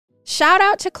Shout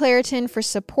out to Claritin for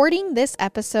supporting this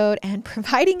episode and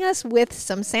providing us with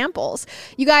some samples.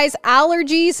 You guys,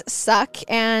 allergies suck,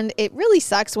 and it really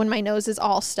sucks when my nose is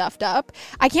all stuffed up.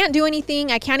 I can't do anything.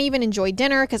 I can't even enjoy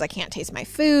dinner because I can't taste my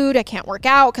food. I can't work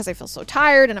out because I feel so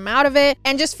tired and I'm out of it.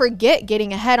 And just forget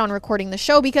getting ahead on recording the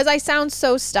show because I sound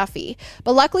so stuffy.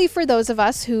 But luckily for those of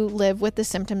us who live with the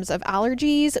symptoms of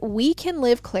allergies, we can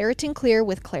live Claritin Clear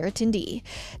with Claritin D.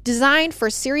 Designed for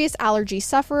serious allergy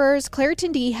sufferers,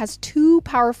 Claritin D has 2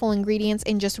 powerful ingredients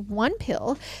in just one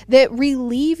pill that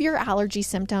relieve your allergy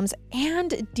symptoms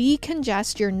and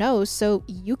decongest your nose so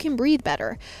you can breathe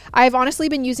better. I've honestly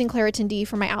been using Claritin D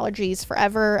for my allergies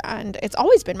forever, and it's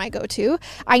always been my go-to.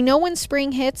 I know when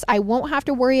spring hits, I won't have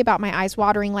to worry about my eyes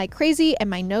watering like crazy and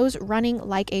my nose running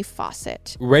like a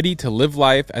faucet. Ready to live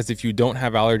life as if you don't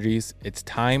have allergies? It's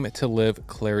time to live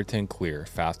Claritin Clear.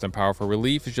 Fast and powerful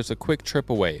relief is just a quick trip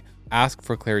away. Ask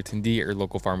for Claritin D at your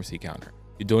local pharmacy counter.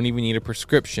 You don't even need a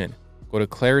prescription. Go to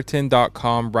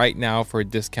Claritin.com right now for a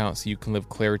discount so you can live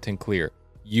Claritin Clear.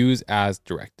 Use as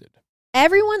directed.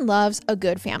 Everyone loves a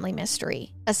good family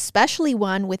mystery, especially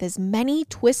one with as many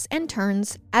twists and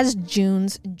turns as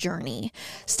June's journey.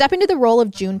 Step into the role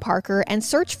of June Parker and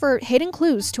search for hidden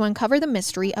clues to uncover the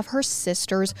mystery of her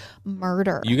sister's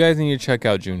murder. You guys need to check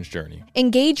out June's journey.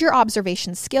 Engage your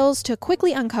observation skills to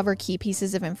quickly uncover key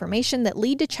pieces of information that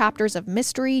lead to chapters of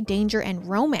mystery, danger, and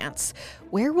romance.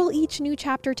 Where will each new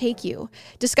chapter take you?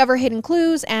 Discover hidden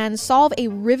clues and solve a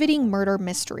riveting murder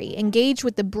mystery. Engage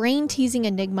with the brain-teasing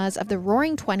enigmas of the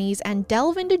Roaring Twenties and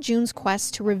delve into June's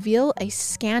quest to reveal a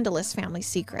scandalous family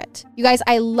secret. You guys,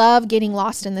 I love getting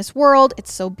lost in this world.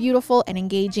 It's so beautiful and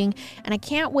engaging, and I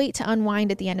can't wait to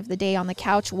unwind at the end of the day on the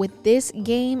couch with this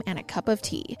game and a cup of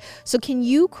tea. So can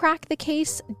you crack the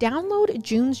case? Download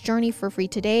June's Journey for free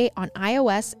today on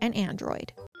iOS and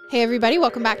Android. Hey everybody,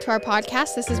 welcome back to our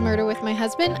podcast. This is Murder with My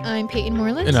Husband. I'm Peyton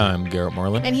Moreland. And I'm Garrett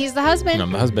Moreland. And he's the husband. And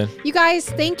I'm the husband. You guys,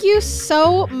 thank you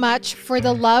so much for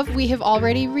the love we have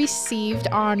already received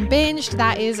on Binged.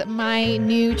 That is my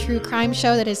new true crime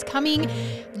show that is coming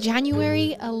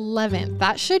January 11th.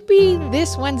 That should be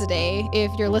this Wednesday if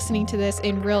you're listening to this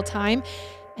in real time.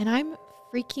 And I'm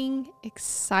freaking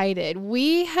excited.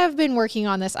 We have been working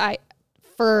on this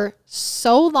for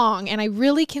so long, and I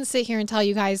really can sit here and tell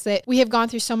you guys that we have gone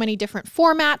through so many different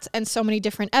formats and so many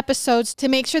different episodes to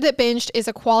make sure that Binged is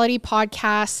a quality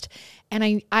podcast, and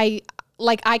I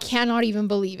cannot even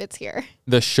believe it's here.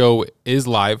 The show is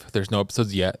live. There's no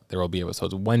episodes yet. There will be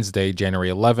episodes Wednesday, January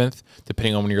 11th,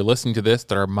 depending on when you're listening to this.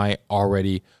 There might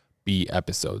already be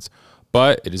episodes.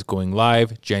 But it is going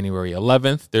live January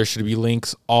 11th. There should be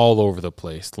links all over the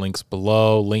place. Links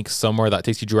below, links somewhere that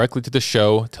takes you directly to the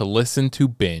show to listen to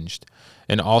Binged.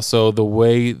 And also the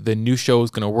way the new show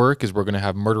is going to work is we're going to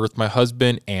have Murder with My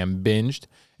Husband and Binged.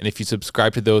 And if you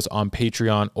subscribe to those on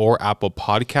Patreon or Apple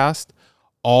Podcast,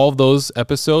 all of those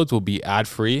episodes will be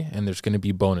ad-free and there's going to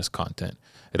be bonus content.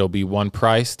 It'll be one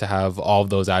price to have all of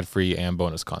those ad-free and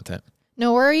bonus content.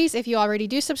 No worries if you already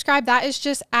do subscribe. That is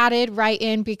just added right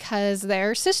in because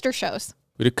they're sister shows.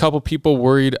 We had a couple people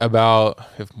worried about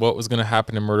what was going to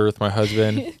happen to Murder with My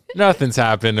Husband. Nothing's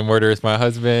happened to Murder with My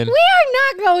Husband. We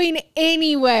are not going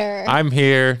anywhere. I'm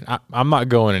here. I'm not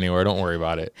going anywhere. Don't worry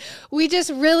about it. We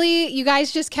just really, you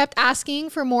guys just kept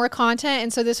asking for more content.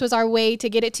 And so this was our way to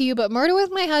get it to you. But Murder with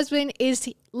My Husband is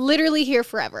literally here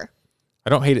forever.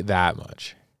 I don't hate it that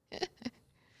much.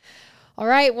 All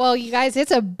right, well, you guys,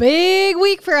 it's a big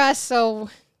week for us,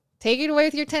 so take it away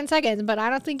with your 10 seconds, but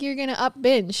I don't think you're going to up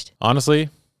Binged. Honestly,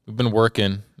 we've been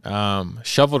working,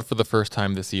 shoveled for the first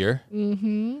time this year.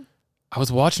 Mm-hmm. I was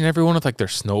watching everyone with like their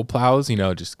snow plows,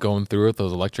 just going through it,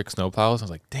 those electric snow plows. I was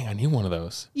like, dang, I need one of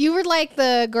those. You were like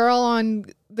the girl on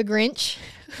The Grinch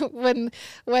when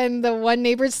the one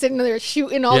neighbor's sitting there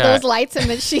shooting all those lights and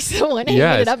then she's the one hanging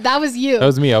it up. That was you. That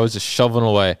was me. I was just shoveling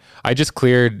away. I just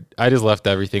left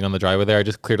everything on the driveway there. I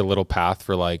just cleared a little path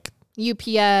for like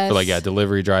UPS. For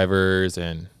delivery drivers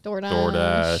and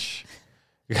DoorDash.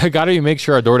 I got to make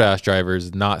sure our DoorDash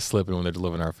drivers not slipping when they're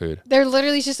delivering our food. They're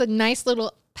literally just a nice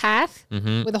little path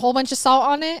with a whole bunch of salt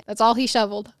on it. That's all he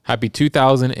shoveled. Happy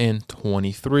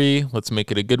 2023. Let's make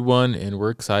it a good one. And we're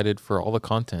excited for all the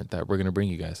content that we're going to bring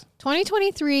you guys.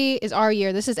 2023 is our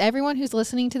year. This is everyone who's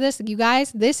listening to this. You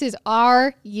guys, this is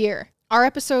our year. Our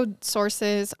episode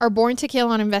sources are Born to Kill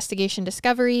on Investigation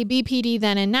Discovery, BPD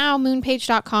Then and Now,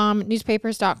 Moonpage.com,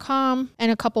 newspapers.com,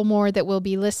 and a couple more that will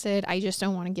be listed. I just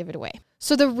don't want to give it away.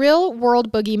 So the real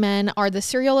world boogeymen are the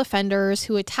serial offenders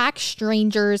who attack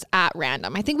strangers at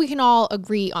random. I think we can all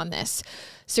agree on this.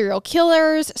 Serial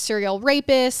killers, serial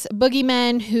rapists,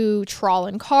 boogeymen who trawl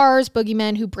in cars,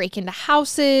 boogeymen who break into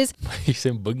houses. Why are you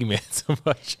saying boogeyman so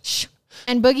much? Shh.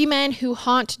 And boogeymen who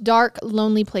haunt dark,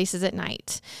 lonely places at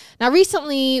night. Now,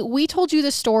 recently, we told you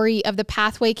the story of the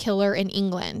Pathway Killer in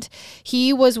England.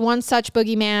 He was one such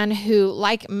boogeyman who,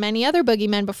 like many other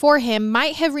boogeymen before him,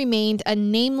 might have remained a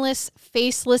nameless,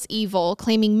 faceless evil,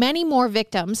 claiming many more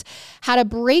victims, had a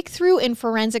breakthrough in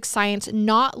forensic science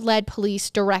not led police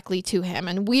directly to him.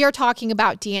 And we are talking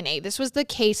about DNA. This was the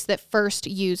case that first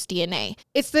used DNA.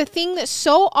 It's the thing that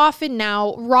so often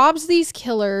now robs these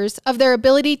killers of their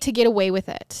ability to get away with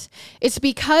it. It's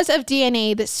because of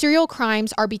DNA that serial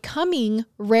crimes are becoming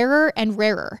rarer and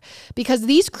rarer, because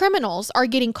these criminals are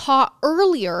getting caught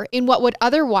earlier in what would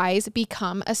otherwise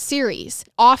become a series,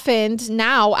 often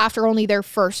now after only their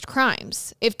first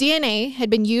crimes. If DNA had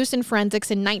been used in forensics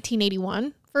in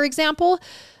 1981, for example,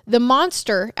 the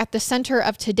monster at the center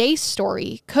of today's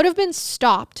story could have been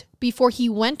stopped before he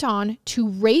went on to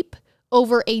rape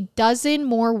over a dozen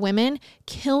more women,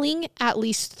 killing at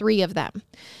least 3 of them.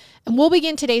 And we'll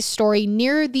begin today's story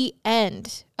near the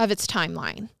end of its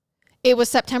timeline. It was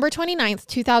September 29th,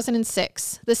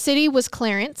 2006. The city was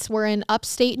Clarence. We're in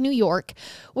upstate New York,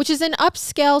 which is an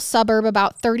upscale suburb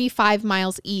about 35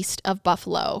 miles east of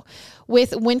Buffalo.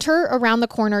 With winter around the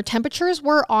corner, temperatures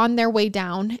were on their way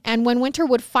down, and when winter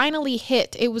would finally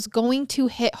hit, it was going to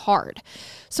hit hard.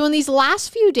 So in these last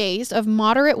few days of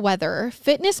moderate weather,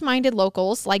 fitness-minded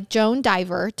locals like Joan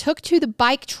Diver took to the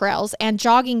bike trails and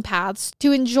jogging paths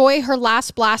to enjoy her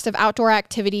last blast of outdoor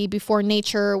activity before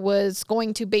nature was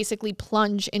going to basically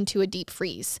plunge into a deep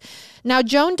freeze. Now,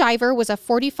 Joan Diver was a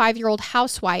 45-year-old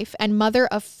housewife and mother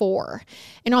of 4.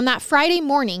 And on that Friday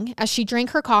morning, as she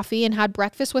drank her coffee and had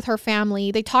breakfast with her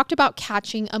family, they talked about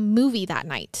catching a movie that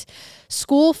night.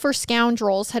 School for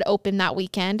Scoundrels had opened that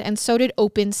weekend, and so did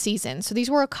Open Season. So these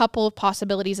were a couple of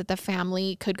possibilities that the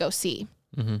family could go see.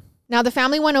 Mm-hmm. Now, the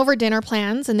family went over dinner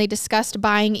plans, and they discussed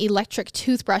buying electric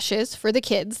toothbrushes for the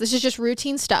kids. This is just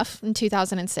routine stuff in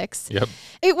 2006. Yep.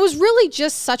 It was really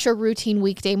just such a routine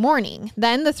weekday morning.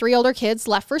 Then the 3 older kids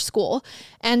left for school,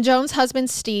 and Joan's husband,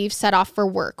 Steve, set off for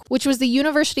work, which was the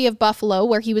University of Buffalo,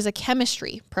 where he was a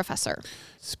chemistry professor.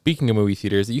 Speaking of movie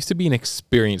theaters, it used to be an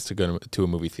experience to go to a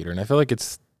movie theater, and I feel like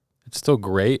it's still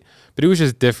great, but it was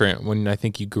just different when I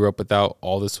think you grew up without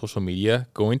all the social media.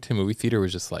 Going to a movie theater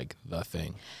was just like the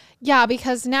thing. Yeah,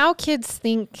 because now kids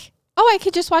think, oh, I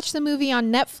could just watch the movie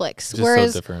on Netflix. It's just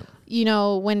Whereas, so different. You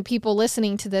know, when people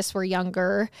listening to this were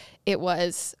younger, it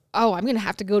was, oh, I'm going to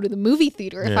have to go to the movie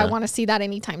theater if I want to see that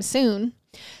anytime soon.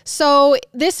 So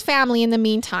this family, in the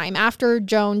meantime, after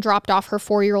Joan dropped off her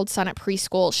 4-year-old son at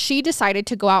preschool, she decided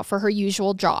to go out for her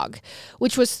usual jog,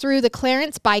 which was through the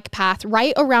Clarence bike path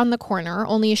right around the corner,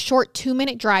 only a short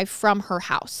 2-minute drive from her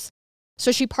house.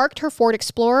 So she parked her Ford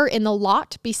Explorer in the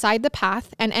lot beside the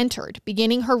path and entered,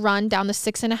 beginning her run down the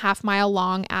 6.5-mile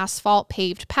long asphalt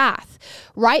paved path,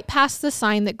 right past the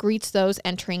sign that greets those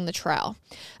entering the trail.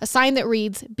 A sign that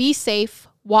reads, "Be safe,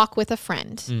 walk with a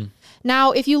friend."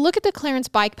 Now, if you look at the Clarence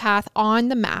bike path on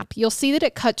the map, you'll see that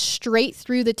it cuts straight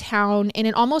through the town in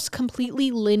an almost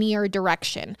completely linear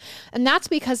direction. And that's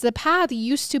because the path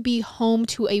used to be home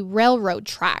to a railroad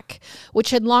track,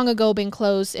 which had long ago been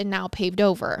closed and now paved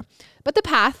over. But the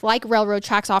path, like railroad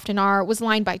tracks often are, was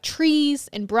lined by trees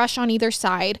and brush on either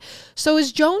side. So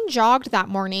as Joan jogged that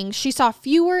morning, she saw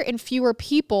fewer and fewer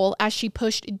people as she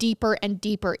pushed deeper and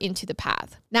deeper into the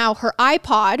path. Now, her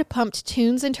iPod pumped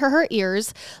tunes into her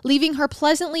ears, leaving her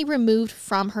pleasantly removed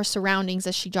from her surroundings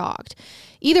as she jogged.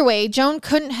 Either way, Joan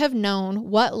couldn't have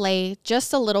known what lay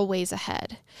just a little ways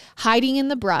ahead, hiding in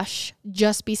the brush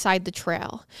just beside the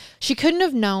trail. She couldn't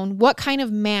have known what kind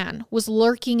of man was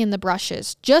lurking in the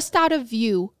brushes, just out of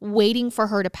view, waiting for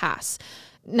her to pass.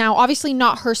 Now, obviously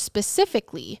not her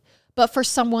specifically, but for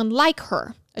someone like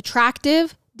her,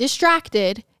 attractive,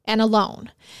 distracted, and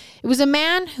alone. It was a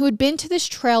man who had been to this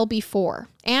trail before,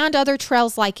 and other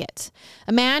trails like it.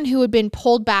 A man who had been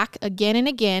pulled back again and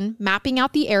again, mapping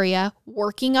out the area,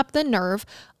 working up the nerve,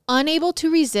 unable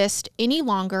to resist any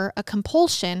longer a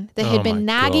compulsion that had been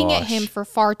nagging at him for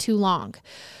far too long.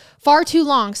 Far too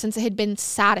long since it had been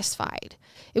satisfied.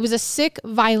 It was a sick,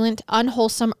 violent,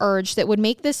 unwholesome urge that would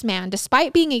make this man,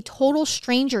 despite being a total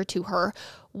stranger to her,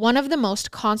 one of the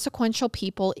most consequential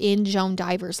people in Joan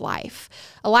Diver's life.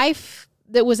 A life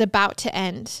that was about to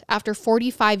end after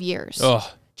 45 years.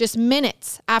 just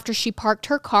minutes after she parked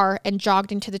her car and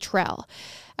jogged into the trail.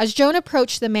 As Joan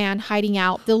approached the man hiding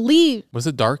out, the leaves... Was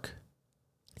it dark?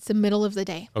 It's the middle of the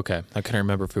day. Okay. I couldn't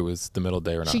remember if it was the middle of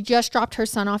the day or not. She just dropped her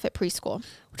son off at preschool.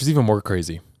 Which is even more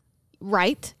crazy.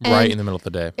 Right? Right in the middle of the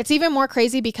day. It's even more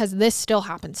crazy because this still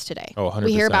happens today. Oh, 100%.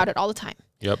 We hear about it all the time.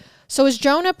 Yep. So as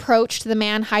Joan approached the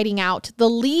man hiding out, the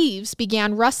leaves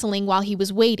began rustling while he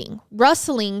was waiting.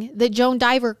 Rustling that Joan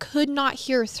Diver could not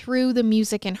hear through the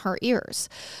music in her ears.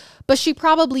 But she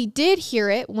probably did hear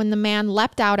it when the man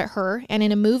leapt out at her and,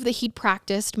 in a move that he'd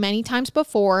practiced many times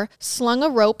before, slung a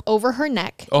rope over her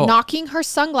neck, knocking her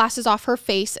sunglasses off her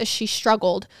face as she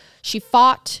struggled. She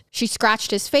fought, she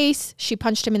scratched his face, she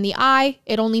punched him in the eye.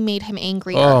 It only made him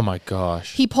angrier. Oh my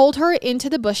gosh. He pulled her into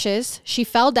the bushes. She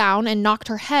fell down and knocked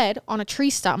her head on a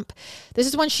tree stump. This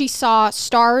is when she saw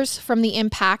stars from the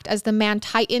impact as the man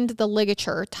tightened the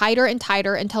ligature tighter and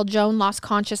tighter until Joan lost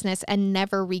consciousness and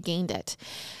never regained it.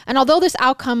 And although this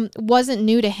outcome wasn't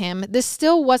new to him, this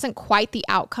still wasn't quite the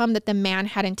outcome that the man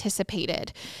had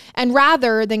anticipated. And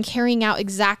rather than carrying out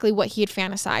exactly what he had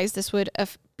fantasized, this would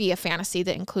be a fantasy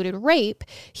that included rape,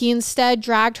 he instead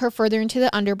dragged her further into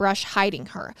the underbrush, hiding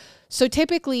her. So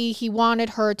typically he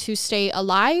wanted her to stay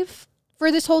alive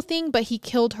for this whole thing, but he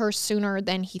killed her sooner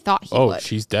than he thought he would. Oh,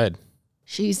 she's dead.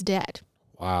 She's dead.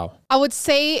 Wow. I would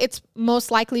say it's most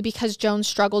likely because Joan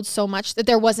struggled so much that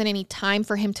there wasn't any time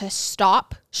for him to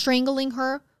stop strangling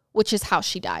her, which is how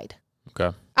she died.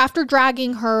 Okay. After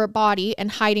dragging her body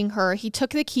and hiding her, he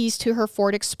took the keys to her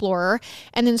Ford Explorer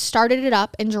and then started it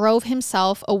up and drove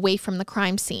himself away from the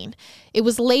crime scene. It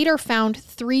was later found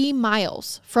 3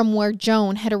 miles from where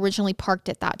Joan had originally parked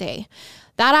it that day.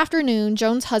 That afternoon,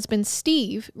 Joan's husband,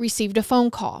 Steve, received a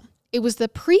phone call. It was the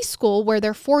preschool where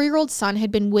their 4-year-old son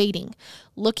had been waiting,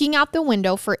 looking out the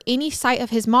window for any sight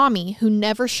of his mommy, who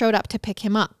never showed up to pick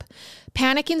him up.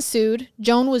 Panic ensued.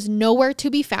 Joan was nowhere to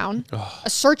be found. A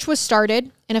search was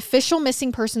started. An official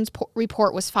missing persons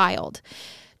report was filed.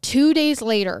 2 days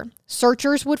later,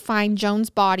 searchers would find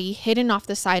Joan's body hidden off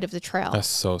the side of the trail. That's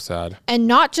so sad. And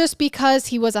not just because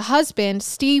he was a husband,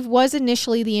 Steve was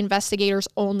initially the investigators'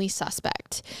 only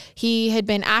suspect. He had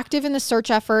been active in the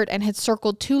search effort and had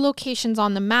circled 2 locations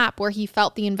on the map where he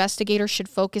felt the investigators should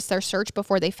focus their search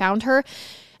before they found her.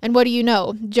 And what do you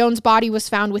know? Joan's body was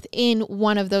found within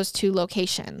one of those 2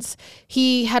 locations.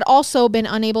 He had also been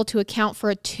unable to account for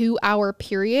a 2-hour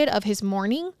period of his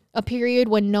mourning, a period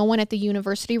when no one at the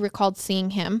university recalled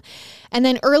seeing him. And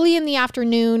then early in the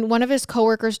afternoon, one of his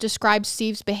coworkers described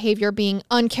Steve's behavior being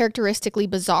uncharacteristically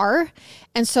bizarre.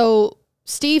 And so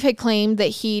Steve had claimed that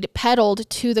he'd pedaled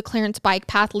to the Clarence bike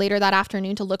path later that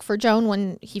afternoon to look for Joan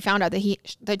when he found out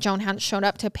that Joan hadn't shown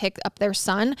up to pick up their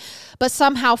son, but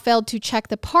somehow failed to check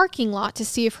the parking lot to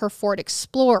see if her Ford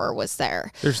Explorer was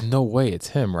there. There's no way it's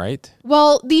him, right?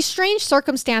 Well, these strange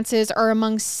circumstances are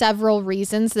among several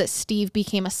reasons that Steve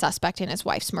became a suspect in his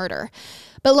wife's murder.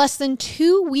 But less than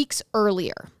 2 weeks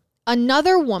earlier,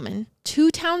 another woman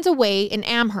 2 towns away in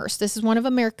Amherst, this is one of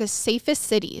America's safest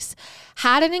cities,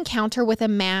 had an encounter with a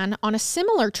man on a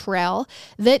similar trail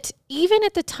that even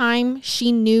at the time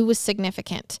she knew was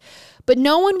significant. But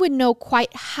no one would know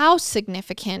quite how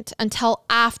significant until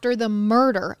after the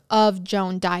murder of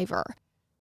Joan Diver.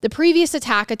 The previous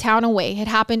attack a town away had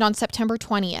happened on September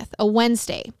 20th, a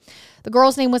Wednesday. The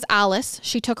girl's name was Alice.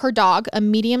 She took her dog, a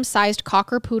medium-sized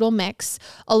Cocker-Poodle mix,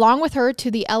 along with her to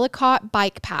the Ellicott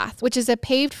Bike Path, which is a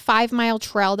paved 5-mile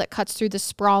trail that cuts through the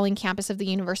sprawling campus of the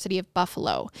University of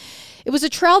Buffalo. It was a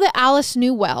trail that Alice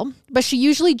knew well, but she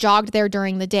usually jogged there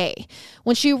during the day.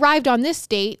 When she arrived on this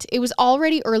date, it was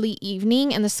already early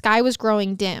evening and the sky was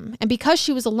growing dim. And because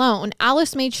she was alone,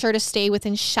 Alice made sure to stay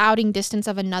within shouting distance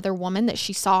of another woman that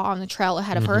she saw on the trail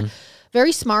ahead of her.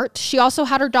 Very smart. She also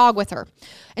had her dog with her,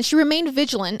 and she remained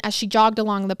vigilant as she jogged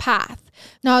along the path.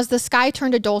 Now, as the sky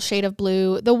turned a dull shade of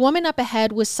blue, the woman up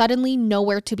ahead was suddenly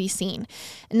nowhere to be seen.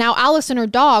 And now Alice and her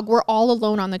dog were all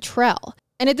alone on the trail.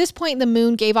 And at this point, the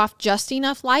moon gave off just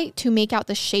enough light to make out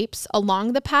the shapes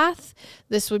along the path.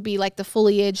 This would be like the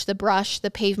foliage, the brush, the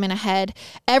pavement ahead.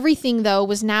 Everything, though,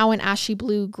 was now an ashy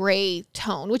blue gray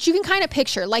tone, which you can kind of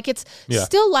picture. Like it's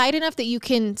still light enough that you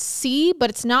can see, but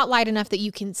it's not light enough that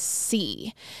you can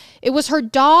see. It was her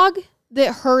dog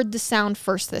that heard the sound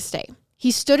first this day. He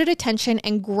stood at attention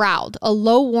and growled, a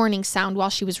low warning sound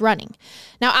while she was running.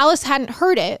 Now, Alice hadn't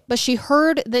heard it, but she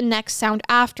heard the next sound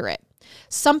after it.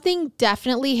 Something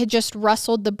definitely had just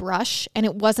rustled the brush, and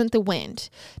it wasn't the wind,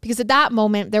 because at that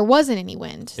moment there wasn't any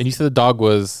wind. And you said the dog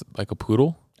was like a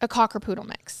poodle? A Cocker-Poodle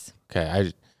mix.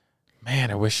 Okay,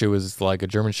 I wish it was like a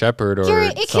German Shepherd or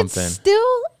Garrett, it something. could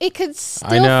still it could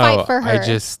still I know. fight for her.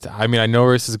 I know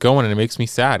where this is going, and it makes me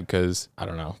sad because I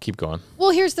don't know. Keep going. Well,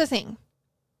 here's the thing.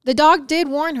 The dog did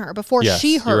warn her before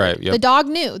she heard. You're right. Yep. The dog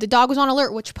knew. The dog was on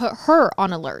alert, which put her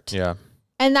on alert. Yeah.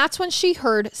 And that's when she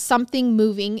heard something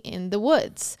moving in the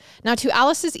woods. Now, to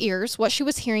Alice's ears, what she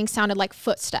was hearing sounded like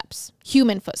footsteps,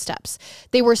 human footsteps.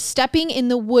 They were stepping in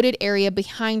the wooded area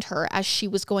behind her as she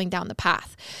was going down the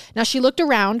path. Now, she looked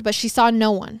around, but she saw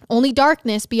no one, only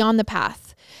darkness beyond the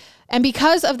path. And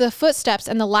because of the footsteps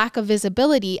and the lack of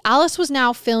visibility, Alice was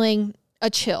now feeling a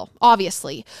chill,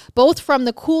 obviously, both from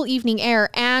the cool evening air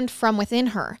and from within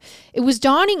her. It was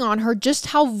dawning on her just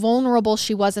how vulnerable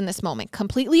she was in this moment,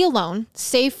 completely alone,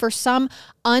 save for some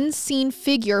unseen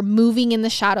figure moving in the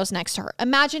shadows next to her.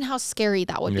 Imagine how scary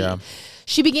that would be.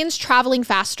 She begins traveling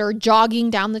faster, jogging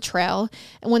down the trail,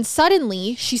 and when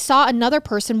suddenly she saw another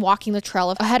person walking the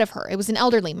trail ahead of her. It was an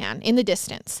elderly man in the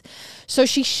distance. So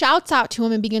she shouts out to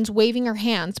him and begins waving her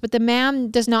hands, but the man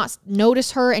does not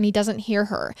notice her and he doesn't hear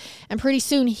her. And pretty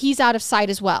soon he's out of sight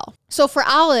as well. So for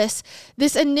Alice,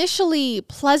 this initially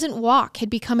pleasant walk had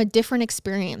become a different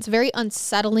experience, very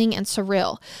unsettling and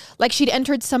surreal, like she'd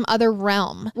entered some other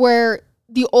realm where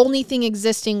the only thing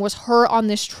existing was her on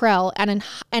this trail and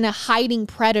a hiding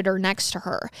predator next to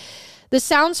her. The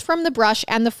sounds from the brush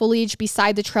and the foliage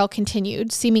beside the trail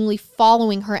continued, seemingly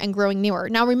following her and growing nearer.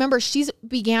 Now remember, she's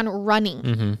began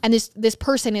running, and this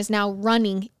person is now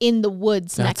running in the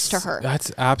woods next to her.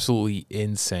 That's absolutely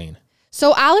insane.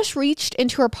 So Alice reached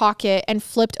into her pocket and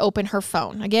flipped open her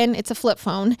phone. Again, it's a flip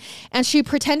phone. And she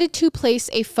pretended to place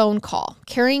a phone call,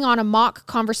 carrying on a mock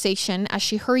conversation as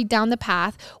she hurried down the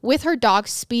path with her dog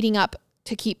speeding up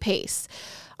to keep pace.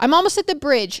 "I'm almost at the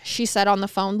bridge," she said on the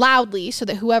phone loudly so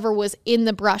that whoever was in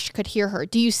the brush could hear her.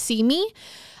 "Do you see me?"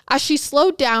 As she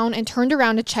slowed down and turned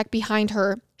around to check behind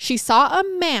her, she saw a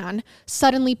man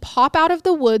suddenly pop out of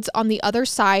the woods on the other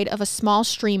side of a small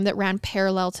stream that ran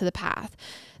parallel to the path.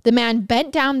 The man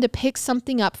bent down to pick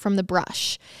something up from the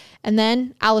brush. And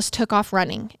then Alice took off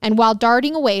running. And while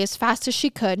darting away as fast as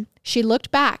she could, she looked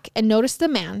back and noticed the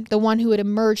man, the one who had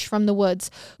emerged from the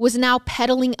woods, was now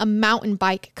pedaling a mountain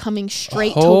bike coming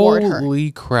straight toward her.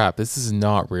 Holy crap, this is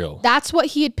not real. That's what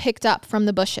he had picked up from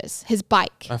the bushes, his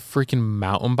bike. A freaking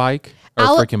mountain bike? Or a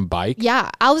freaking bike? Yeah,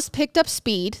 Alice picked up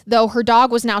speed, though her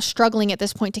dog was now struggling at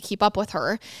this point to keep up with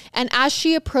her. And as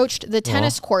she approached the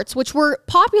tennis courts, which were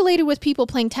populated with people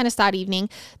playing tennis that evening,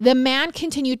 the man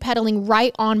continued pedaling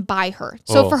right on by her.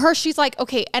 So for her, she's like,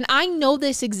 okay, and I know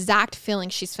this exact feeling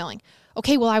she's feeling.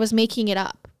 Okay, well, I was making it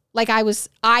up. Like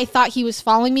I thought he was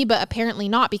following me, but apparently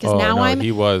not, because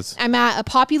I'm at a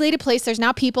populated place. There's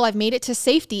now people. I've made it to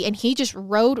safety, and he just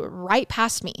rode right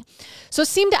past me. So it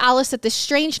seemed to Alice that this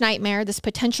strange nightmare, this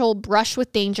potential brush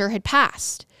with danger, had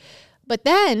passed. But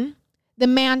then the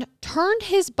man turned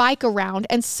his bike around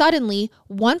and suddenly,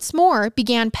 once more,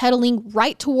 began pedaling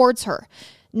right towards her,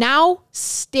 now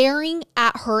staring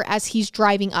at her as he's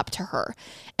driving up to her.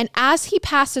 And as he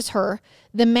passes her,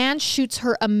 the man shoots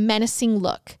her a menacing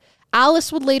look.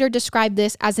 Alice would later describe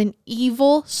this as an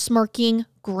evil, smirking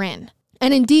grin.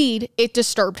 And indeed, it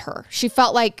disturbed her. She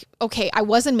felt like, okay, I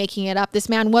wasn't making it up. This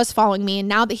man was following me. And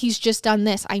now that he's just done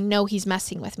this, I know he's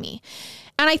messing with me.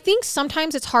 And I think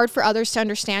sometimes it's hard for others to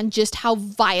understand just how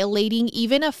violating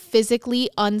even a physically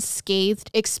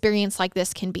unscathed experience like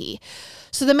this can be.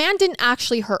 So the man didn't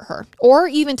actually hurt her or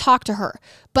even talk to her,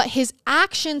 but his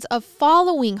actions of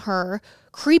following her,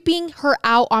 creeping her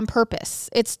out on purpose.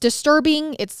 It's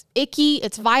disturbing, it's icky,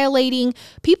 it's violating.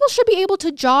 People should be able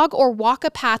to jog or walk a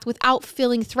path without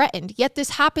feeling threatened, yet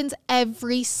this happens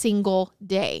every single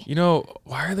day. You know,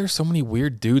 why are there so many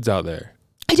weird dudes out there?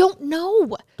 I don't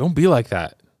know. Don't be like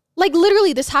that. Like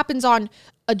literally, this happens on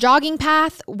a jogging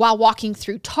path, while walking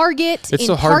through Target. It's in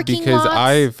so hard because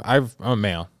lots. I'm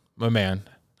a man.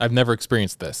 I've never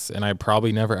experienced this, and I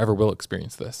probably never ever will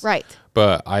experience this. Right.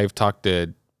 But I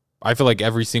feel like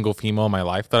every single female in my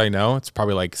life that I know, it's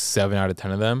probably like 7 out of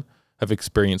 10 of them have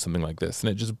experienced something like this. And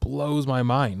it just blows my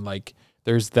mind. Like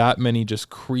there's that many just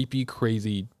creepy,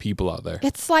 crazy people out there.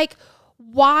 It's like,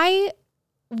 why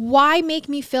make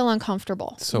me feel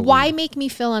uncomfortable? Why weird. make me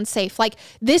feel unsafe? Like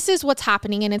this is what's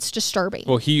happening and it's disturbing.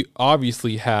 Well, he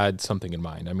obviously had something in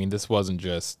mind. I mean, this wasn't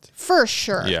just... For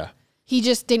sure. Yeah. He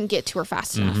just didn't get to her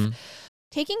fast enough. Mm-hmm.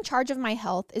 Taking charge of my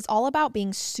health is all about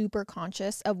being super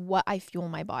conscious of what I fuel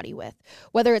my body with.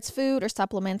 Whether it's food or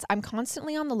supplements, I'm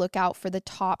constantly on the lookout for the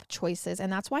top choices,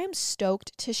 and that's why I'm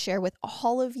stoked to share with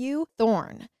all of you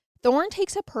Thorne. Thorne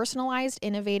takes a personalized,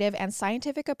 innovative, and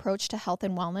scientific approach to health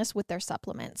and wellness with their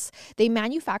supplements. They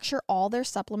manufacture all their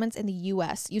supplements in the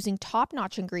US using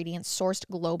top-notch ingredients sourced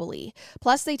globally.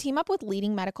 Plus, they team up with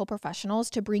leading medical professionals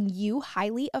to bring you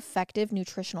highly effective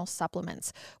nutritional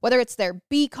supplements. Whether it's their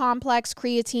B complex,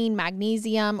 creatine,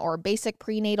 magnesium, or basic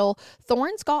prenatal,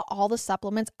 Thorne's got all the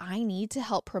supplements I need to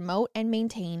help promote and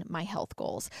maintain my health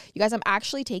goals. You guys, I'm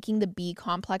actually taking the B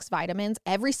complex vitamins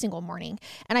every single morning,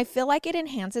 and I feel like it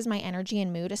enhances my energy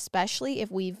and mood, especially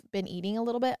if we've been eating a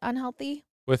little bit unhealthy.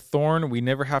 With Thorne, we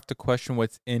never have to question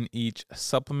what's in each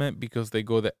supplement because they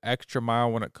go the extra mile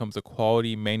when it comes to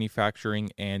quality, manufacturing,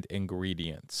 and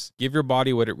ingredients. Give your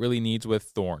body what it really needs with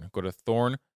Thorne. Go to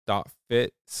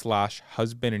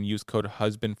thorne.fit/husband and use code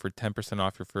HUSBAND for 10%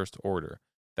 off your first order.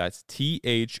 That's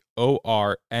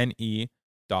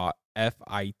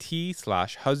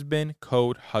THORNE.FIT/husband,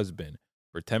 code HUSBAND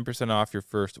for 10% off your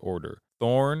first order.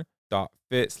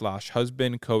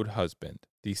 Thorne.fit/husband, code HUSBAND.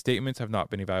 These statements have not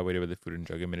been evaluated by the Food and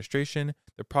Drug Administration.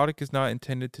 The product is not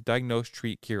intended to diagnose,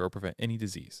 treat, cure, or prevent any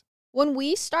disease. When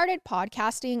we started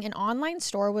podcasting, an online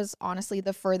store was honestly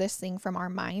the furthest thing from our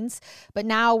minds. But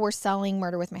now we're selling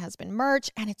Murder with My Husband merch,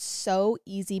 and it's so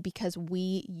easy because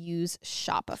we use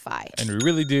Shopify. And we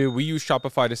really do. We use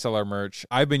Shopify to sell our merch.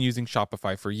 I've been using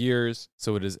Shopify for years,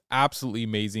 so it is absolutely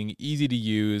amazing, easy to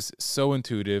use, so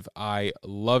intuitive. I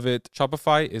love it.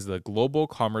 Shopify is the global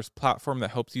commerce platform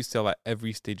that helps you sell at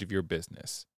every stage of your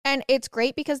business. And it's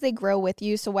great because they grow with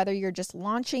you. So whether you're just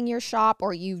launching your shop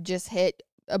or you've just hit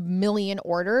a million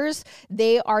orders,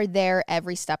 they are there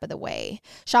every step of the way.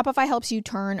 Shopify helps you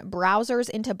turn browsers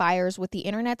into buyers with the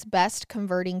internet's best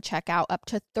converting checkout, up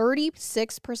to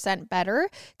 36% better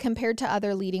compared to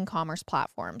other leading commerce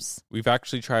platforms. We've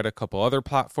actually tried a couple other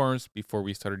platforms before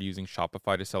we started using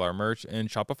Shopify to sell our merch, and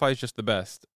Shopify is just the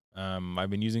best. I've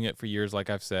been using it for years, like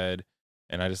I've said,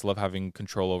 and I just love having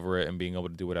control over it and being able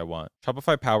to do what I want.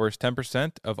 Shopify powers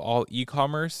 10% of all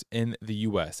e-commerce in the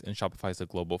US, and Shopify is the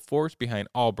global force behind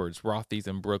Allbirds, Rothy's,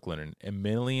 and Brooklinen, and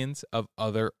millions of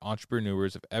other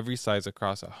entrepreneurs of every size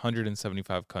across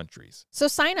 175 countries. So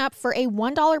sign up for a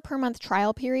 $1 per month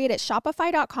trial period at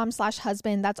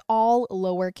shopify.com/husband. That's all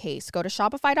lowercase. Go to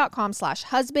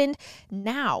shopify.com/husband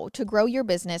now to grow your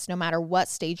business no matter what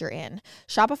stage you're in.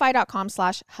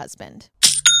 Shopify.com/husband.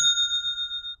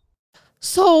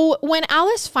 So when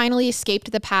Alice finally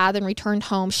escaped the path and returned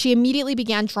home, she immediately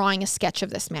began drawing a sketch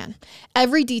of this man.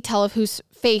 Every detail of whose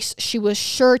face she was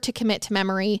sure to commit to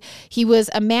memory. He was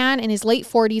a man in his late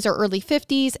 40s or early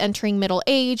 50s, entering middle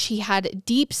age. He had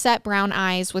deep-set brown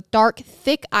eyes with dark,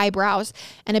 thick eyebrows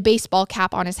and a baseball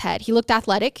cap on his head. He looked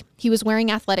athletic. He was wearing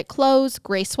athletic clothes,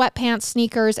 gray sweatpants,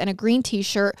 sneakers, and a green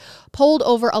t-shirt pulled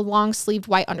over a long-sleeved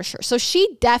white undershirt. So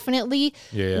she definitely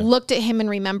looked at him and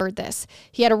remembered this.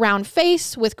 He had a round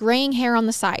face with graying hair on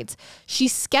the sides. She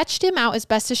sketched him out as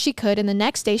best as she could, and the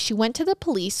next day she went to the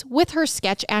police with her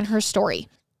sketch and her story.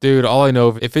 Dude, all I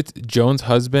know, if it's Joan's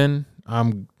husband,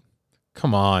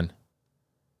 come on.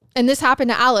 And this happened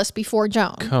to Alice before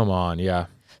Joan. Come on, yeah.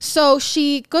 So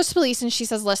she goes to police and she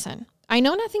says, listen, I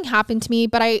know nothing happened to me,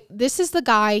 but this is the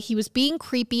guy. He was being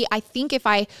creepy. I think if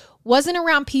I wasn't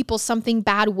around people, something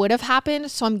bad would have happened.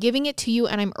 So I'm giving it to you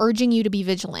and I'm urging you to be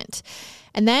vigilant.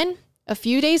 And then a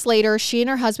few days later, she and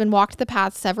her husband walked the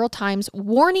path several times,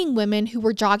 warning women who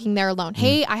were jogging there alone.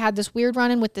 Hey, I had this weird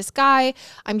run-in with this guy.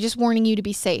 I'm just warning you to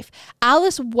be safe.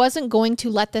 Alice wasn't going to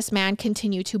let this man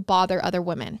continue to bother other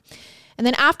women. And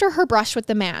then after her brush with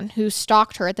the man who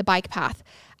stalked her at the bike path,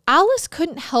 Alice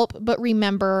couldn't help but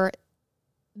remember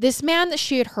this man that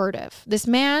she had heard of, this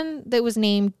man that was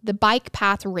named the Bike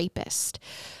Path Rapist,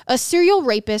 a serial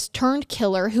rapist turned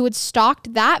killer who had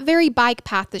stalked that very bike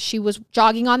path that she was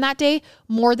jogging on that day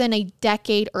more than a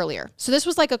decade earlier. So this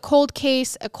was like a cold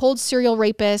case, a cold serial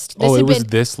rapist. It was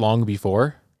this long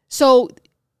before? So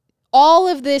all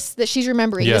of this that she's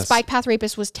remembering, yes. This bike path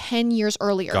rapist was 10 years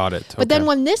earlier. Got it. Okay. But then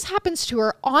when this happens to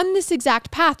her on this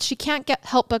exact path, she can't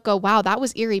help but go, wow, that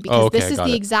was eerie, because this is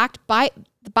the exact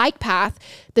bike path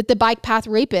that the bike path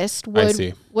rapist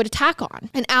would attack on.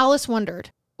 And Alice wondered,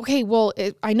 okay, well,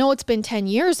 I know it's been 10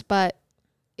 years, but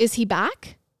is he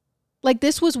back? Like,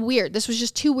 this was weird. This was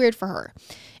just too weird for her.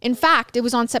 In fact, it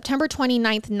was on September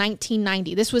 29th,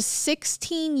 1990. This was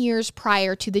 16 years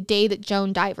prior to the day that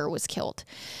Joan Diver was killed,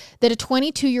 that a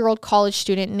 22-year-old college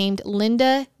student named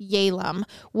Linda Yalem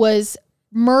was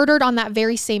murdered on that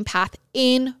very same path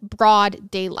in broad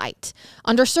daylight,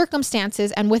 under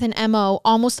circumstances and with an MO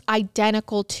almost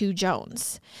identical to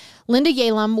Joan's. Linda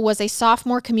Yalem was a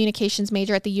sophomore communications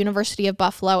major at the University of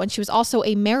Buffalo, and she was also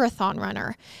a marathon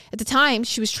runner. At the time,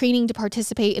 she was training to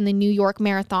participate in the New York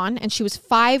Marathon, and she was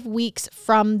 5 weeks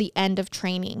from the end of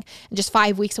training and just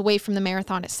 5 weeks away from the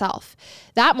marathon itself.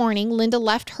 That morning, Linda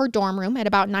left her dorm room at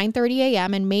about 9:30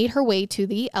 a.m. and made her way to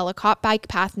the Ellicott bike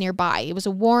path nearby. It was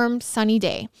a warm, sunny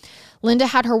day. Linda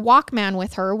had her Walkman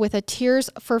with her with a Tears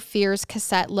for Fears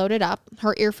cassette loaded up,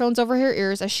 her earphones over her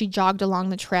ears as she jogged along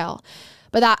the trail.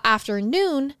 But that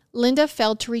afternoon, Linda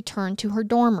failed to return to her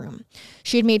dorm room.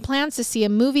 She had made plans to see a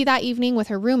movie that evening with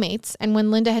her roommates, and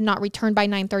when Linda had not returned by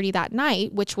 9:30 that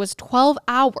night, which was 12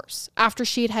 hours after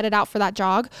she had headed out for that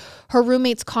jog, her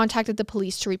roommates contacted the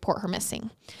police to report her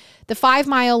missing. The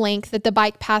 5-mile length that the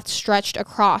bike path stretched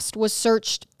across was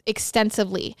searched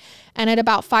extensively, and at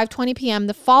about 5:20 p.m.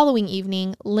 the following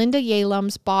evening, Linda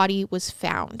Yalem's body was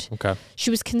found. Okay.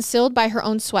 She was concealed by her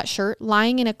own sweatshirt,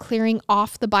 lying in a clearing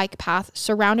off the bike path,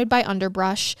 surrounded by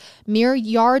underbrush, mere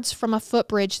yards from a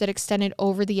footbridge that extended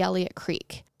over the Elliott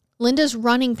Creek. Linda's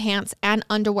running pants and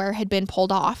underwear had been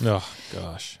pulled off. Oh,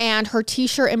 gosh. And her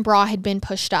t-shirt and bra had been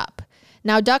pushed up.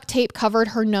 Now, duct tape covered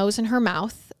her nose and her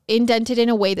mouth, indented in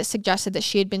a way that suggested that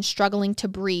she had been struggling to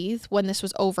breathe when this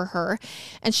was over her.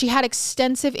 And she had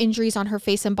extensive injuries on her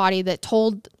face and body that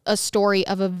told a story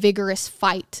of a vigorous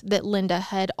fight that Linda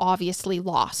had obviously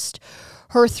lost.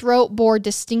 Her throat bore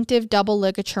distinctive double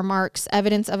ligature marks,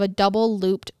 evidence of a double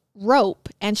looped rope,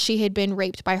 and she had been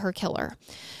raped by her killer.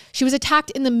 She was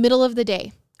attacked in the middle of the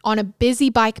day on a busy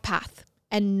bike path,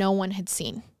 and no one had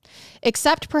seen.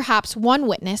 Except perhaps one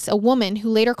witness, a woman who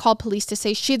later called police to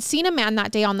say she had seen a man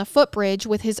that day on the footbridge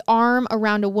with his arm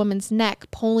around a woman's neck,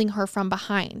 pulling her from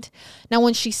behind. Now,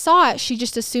 when she saw it, she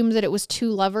just assumed that it was two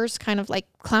lovers kind of like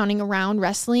clowning around,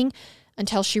 wrestling,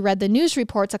 until she read the news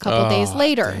reports a couple days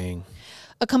later. Dang.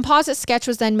 A composite sketch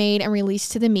was then made and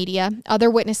released to the media.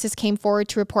 Other witnesses came forward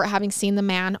to report having seen the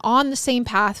man on the same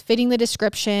path, fitting the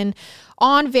description,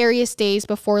 on various days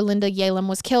before Linda Yalem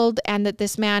was killed, and that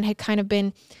this man had kind of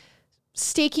been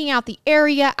staking out the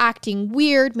area, acting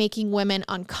weird, making women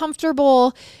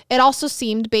uncomfortable. It also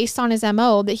seemed, based on his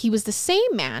MO, that he was the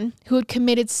same man who had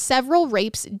committed several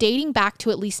rapes dating back to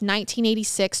at least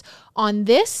 1986 on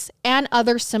this and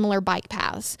other similar bike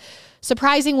paths,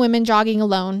 surprising women jogging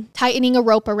alone, tightening a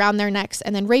rope around their necks,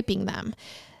 and then raping them.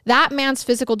 That man's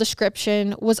physical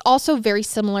description was also very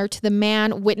similar to the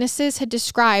man witnesses had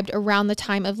described around the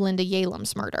time of Linda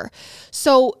Yalem's murder.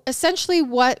 So essentially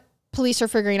what police are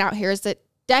figuring out here is that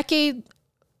decade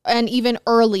and even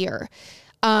earlier,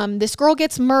 this girl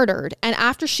gets murdered. And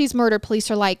after she's murdered, police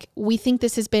are like, we think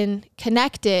this has been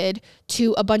connected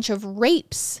to a bunch of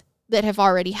rapes that have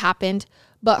already happened,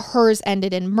 but hers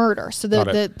ended in murder. So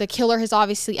the killer has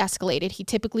obviously escalated. He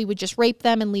typically would just rape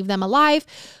them and leave them alive,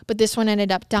 but this one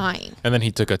ended up dying. And then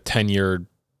he took a 10-year,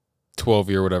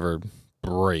 12-year, whatever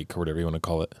break or whatever you want to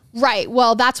call it. Right.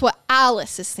 Well, that's what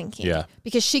Alice is thinking. Yeah.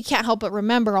 Because she can't help but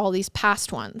remember all these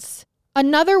past ones.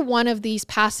 Another one of these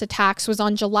past attacks was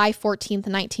on July 14th,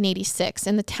 1986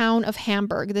 in the town of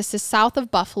Hamburg. This is south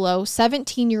of Buffalo.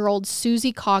 17-year-old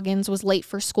Susie Coggins was late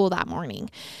for school that morning.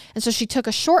 And so she took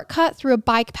a shortcut through a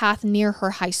bike path near her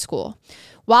high school.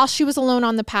 While she was alone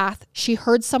on the path, she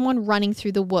heard someone running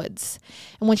through the woods.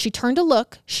 And when she turned to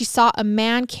look, she saw a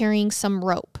man carrying some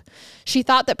rope. She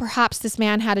thought that perhaps this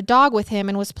man had a dog with him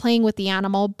and was playing with the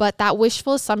animal, but that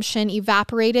wishful assumption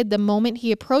evaporated the moment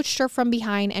he approached her from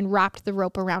behind and wrapped the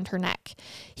rope around her neck.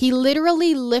 He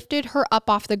literally lifted her up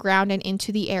off the ground and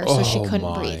into the air so she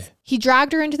couldn't breathe. He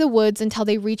dragged her into the woods until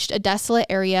they reached a desolate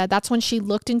area. That's when she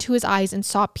looked into his eyes and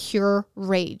saw pure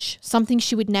rage, something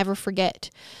she would never forget.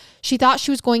 She thought she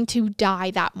was going to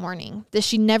die that morning, that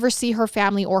she'd never see her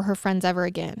family or her friends ever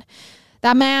again.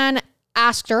 That man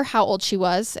asked her how old she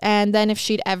was and then if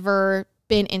she'd ever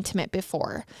been intimate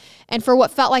before. And for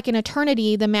what felt like an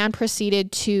eternity, the man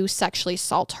proceeded to sexually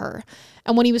assault her.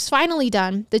 And when he was finally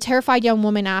done, the terrified young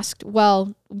woman asked,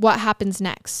 well, what happens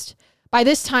next? By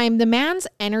this time, the man's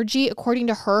energy, according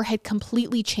to her, had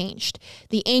completely changed.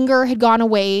 The anger had gone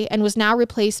away and was now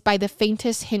replaced by the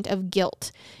faintest hint of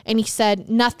guilt. And he said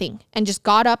nothing and just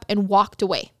got up and walked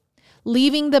away,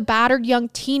 leaving the battered young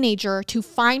teenager to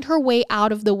find her way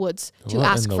out of the woods to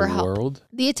ask for help.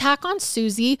 The attack on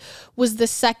Susie was the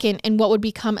second in what would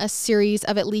become a series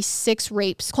of at least 6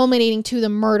 rapes, culminating to the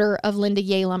murder of Linda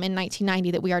Yalem in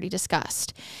 1990 that we already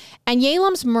discussed. And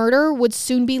Yalem's murder would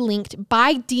soon be linked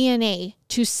by DNA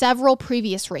to several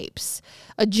previous rapes.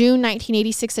 A June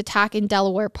 1986 attack in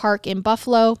Delaware Park in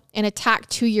Buffalo, an attack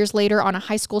 2 years later on a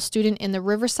high school student in the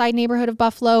Riverside neighborhood of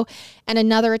Buffalo, and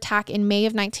another attack in May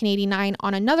of 1989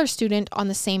 on another student on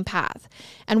the same path,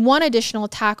 and one additional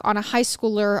attack on a high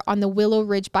schooler on the Willow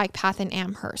Ridge bike path in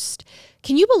Amherst.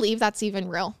 Can you believe that's even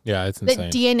real? Yeah, it's insane.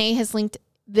 That DNA has linked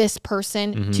this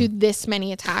person to this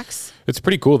many attacks. It's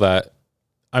pretty cool that,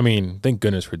 I mean, thank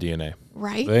goodness for DNA.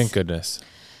 Right? Thank goodness.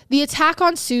 The attack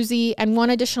on Susie and one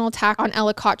additional attack on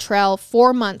Ellicott Trail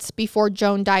 4 months before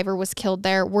Joan Diver was killed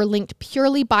there were linked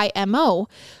purely by MO,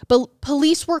 but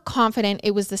police were confident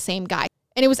it was the same guy.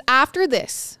 And it was after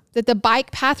this that the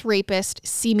bike path rapist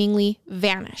seemingly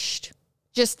vanished.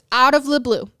 Just out of the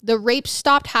blue. The rape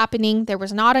stopped happening. There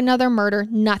was not another murder,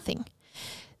 nothing.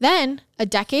 Then, a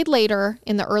decade later,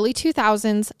 in the early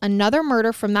 2000s, another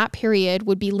murder from that period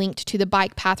would be linked to the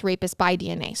bike path rapist by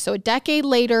DNA. So a decade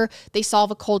later, they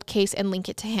solve a cold case and link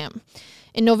it to him.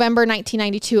 In November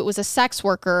 1992, it was a sex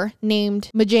worker named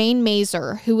Majane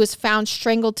Mazer who was found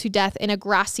strangled to death in a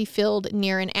grassy field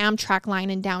near an Amtrak line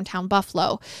in downtown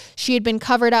Buffalo. She had been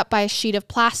covered up by a sheet of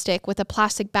plastic with a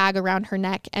plastic bag around her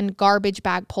neck and garbage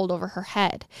bag pulled over her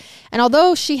head. And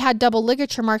although she had double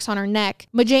ligature marks on her neck,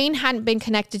 Majane hadn't been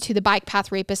connected to the bike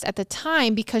path rapist at the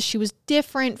time because she was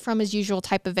different from his usual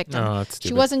type of victim. Oh, that's stupid.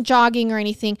 She wasn't jogging or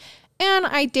anything. And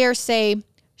I dare say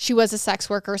she was a sex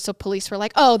worker, so police were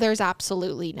like, oh, there's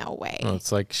absolutely no way. Oh,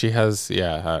 it's like she has,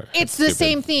 It's the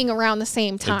same thing around the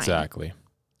same time. Exactly.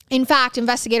 In fact,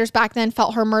 investigators back then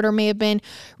felt her murder may have been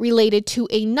related to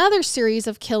another series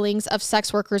of killings of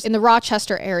sex workers in the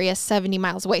Rochester area 70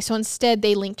 miles away. So instead,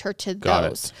 they linked her to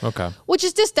those. Okay. Which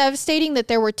is just devastating that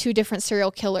there were two different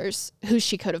serial killers who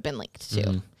she could have been linked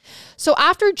to. So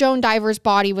after Joan Diver's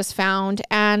body was found,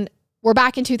 and we're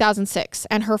back in 2006,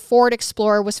 and her Ford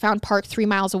Explorer was found parked 3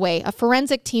 miles away, a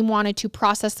forensic team wanted to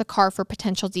process the car for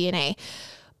potential DNA.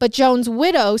 But Joan's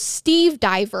widow, Steve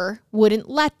Diver, wouldn't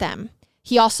let them.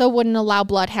 He also wouldn't allow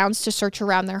bloodhounds to search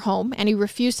around their home, and he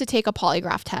refused to take a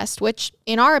polygraph test, which,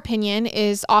 in our opinion,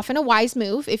 is often a wise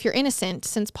move if you're innocent,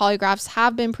 since polygraphs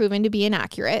have been proven to be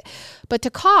inaccurate. But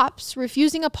to cops,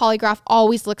 refusing a polygraph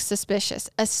always looks suspicious,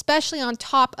 especially on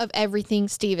top of everything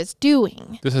Steve is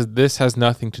doing. This has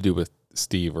nothing to do with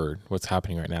Steve or what's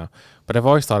happening right now, but I've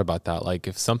always thought about that. Like,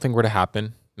 if something were to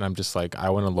happen, and I'm just like, I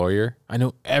want a lawyer, I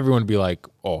know everyone would be like,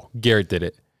 oh, Garrett did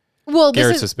it. Well,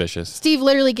 Garrett's suspicious. Steve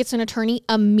literally gets an attorney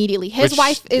immediately. His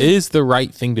wife is the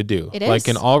right thing to do. It is. Like,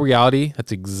 in all reality,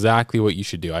 that's exactly what you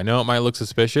should do. I know it might look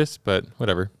suspicious, but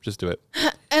whatever, just do it.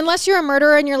 Unless you're a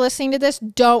murderer and you're listening to this,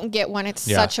 don't get one. It's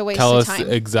such a waste of time. Tell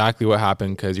us exactly what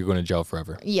happened, because you're going to jail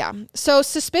forever. Yeah. So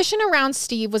suspicion around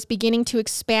Steve was beginning to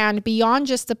expand beyond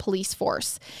just the police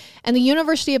force. And the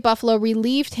University of Buffalo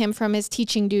relieved him from his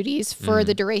teaching duties for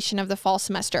the duration of the fall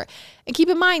semester. And keep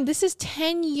in mind, this is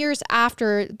 10 years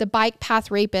after the bike path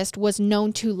rapist was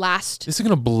known to last. This is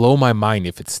going to blow my mind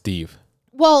if it's Steve.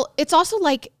 Well, it's also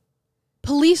like,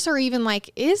 police are even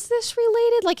like, is this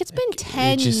related? Like, it's been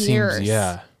 10 years. Seems,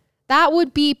 yeah. That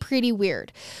would be pretty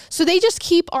weird. So they just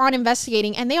keep on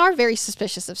investigating, and they are very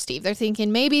suspicious of Steve. They're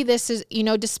thinking maybe this is,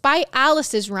 despite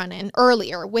Alice's run-in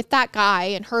earlier with that guy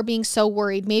and her being so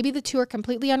worried, maybe the two are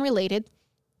completely unrelated.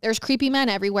 There's creepy men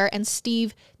everywhere, and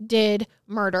Steve did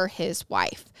murder his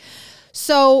wife.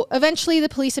 So eventually the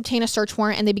police obtain a search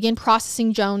warrant and they begin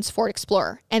processing Joan's Ford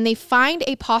Explorer, and they find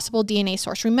a possible DNA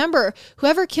source. Remember,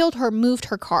 whoever killed her moved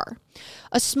her car.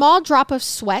 A small drop of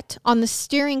sweat on the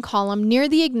steering column near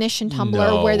the ignition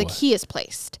tumbler where the key is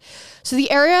placed. So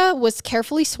the area was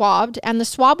carefully swabbed, and the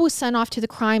swab was sent off to the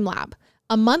crime lab.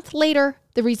 A month later,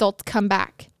 the results come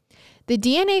back. The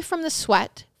DNA from the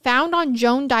sweat found on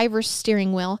Joan Diver's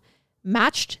steering wheel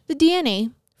matched the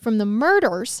DNA from the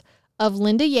murders of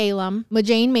Linda Yalem,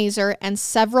 Majane Mazer, and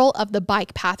several of the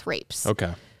bike path rapes.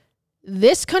 Okay.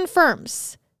 This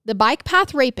confirms the bike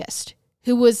path rapist,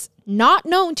 who was not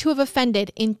known to have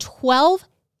offended in 12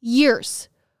 years,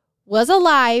 was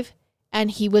alive,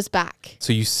 and he was back.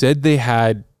 So you said they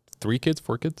had 4 kids?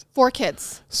 4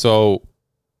 kids. So,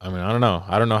 I mean, I don't know.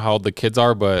 I don't know how old the kids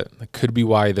are, but it could be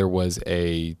why there was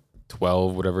a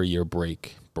 12 whatever year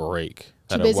break.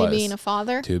 Too busy being a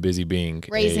father? Too busy being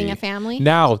raising a family?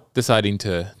 Now deciding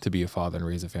to be a father and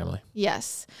raise a family.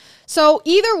 Yes. So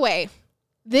either way,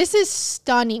 this is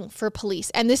stunning for police,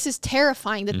 and this is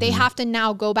terrifying that they have to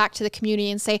now go back to the community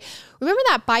and say, remember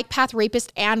that bike path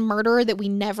rapist and murderer that we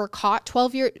never caught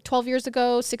 12 years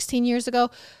ago, 16 years ago?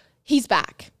 He's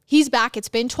back. He's back. It's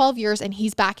been 12 years and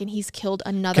he's back and he's killed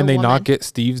another Can they woman. not get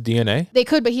Steve's DNA? They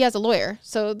could, but he has a lawyer.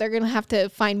 So they're going to have to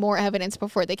find more evidence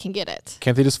before they can get it.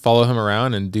 Can't they just follow him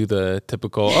around and do the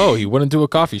typical, oh, he went into a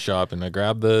coffee shop and I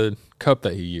grabbed the cup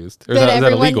that he used? Or that is that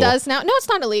everyone illegal? does now. No, it's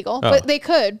not illegal, Oh. but they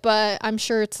could. But I'm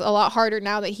sure it's a lot harder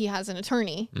now that he has an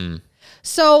attorney. Mm.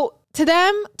 So to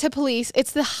them, to police,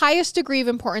 it's the highest degree of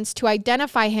importance to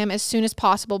identify him as soon as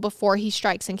possible before he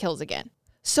strikes and kills again.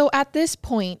 So at this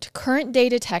point, current day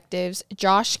detectives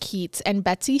Josh Keats and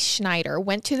Betsy Schneider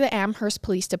went to the Amherst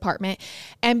Police Department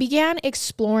and began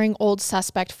exploring old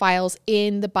suspect files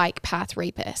in the bike path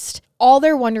rapist. All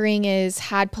they're wondering is,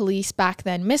 had police back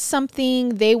then missed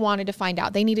something? They wanted to find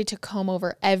out. They needed to comb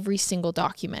over every single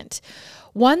document.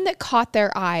 One that caught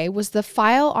their eye was the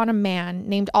file on a man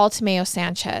named Altameo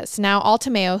Sanchez. Now,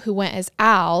 Altameo, who went as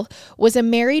Al, was a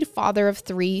married father of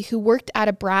 3 who worked at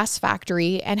a brass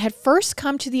factory and had first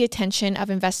come to the attention of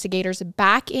investigators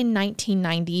back in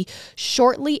 1990,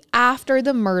 shortly after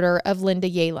the murder of Linda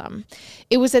Yalem.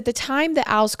 It was at the time that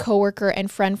Al's coworker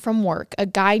and friend from work, a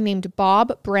guy named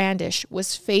Bob Brandish,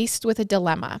 was faced with a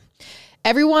dilemma.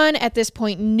 Everyone at this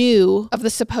point knew of the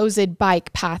supposed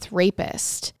bike path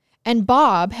rapist. And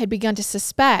Bob had begun to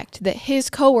suspect that his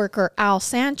coworker, Al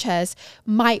Sanchez,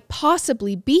 might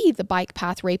possibly be the bike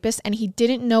path rapist, and he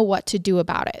didn't know what to do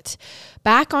about it.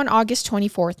 Back on August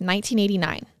 24th,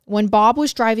 1989, when Bob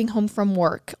was driving home from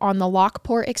work on the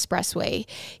Lockport Expressway,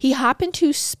 he happened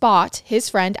to spot his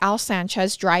friend Al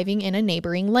Sanchez driving in a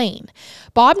neighboring lane.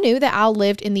 Bob knew that Al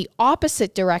lived in the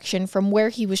opposite direction from where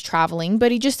he was traveling,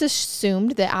 but he just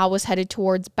assumed that Al was headed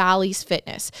towards Bally's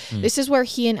Fitness. This is where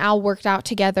he and Al worked out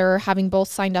together, having both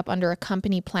signed up under a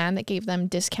company plan that gave them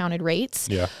discounted rates.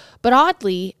 Yeah. But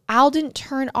oddly, Al didn't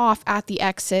turn off at the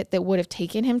exit that would have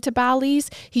taken him to Bally's.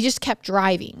 He just kept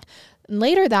driving. And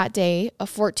later that day, a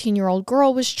 14-year-old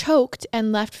girl was choked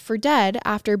and left for dead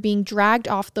after being dragged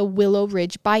off the Willow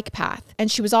Ridge bike path.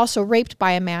 And she was also raped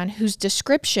by a man whose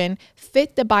description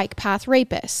fit the bike path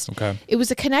rapist. Okay. It was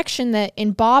a connection that,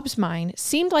 in Bob's mind,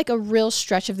 seemed like a real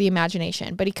stretch of the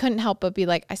imagination, but he couldn't help but be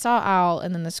like, I saw Al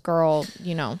and then this girl,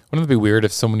 you know. Wouldn't it be weird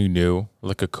if someone you knew,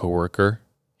 like a coworker,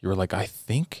 you were like, I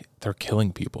think they're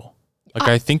killing people. Like,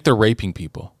 I think they're raping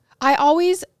people. I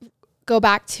always go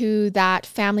back to that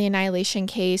family annihilation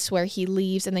case where he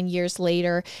leaves and then years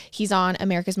later he's on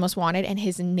America's Most Wanted and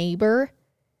his neighbor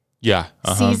Yeah.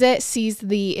 sees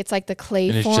it's like the clay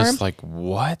And form. it's just like,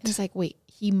 what? It's like, wait,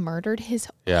 he murdered his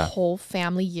Yeah. whole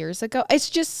family years ago. It's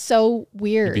just so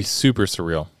weird. It'd be super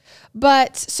surreal.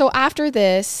 But so after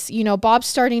this, you know, Bob's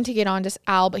starting to get on to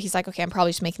Al, but he's like, okay, I'm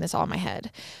probably just making this all in my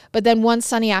head. But then one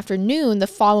sunny afternoon, the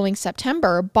following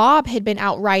September, Bob had been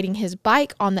out riding his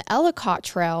bike on the Ellicott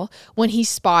Trail when he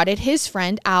spotted his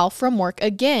friend Al from work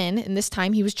again. And this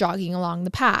time he was jogging along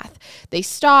the path. They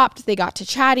stopped, they got to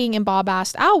chatting, and Bob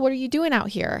asked, Al, what are you doing out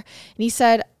here? And he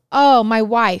said, oh, my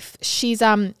wife, she's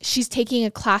taking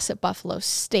a class at Buffalo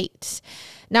State.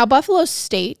 Now, Buffalo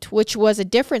State, which was a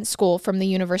different school from the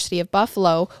University of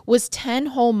Buffalo, was 10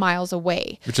 whole miles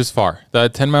away. Which is far.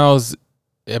 That 10 miles,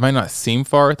 it might not seem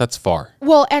far. That's far.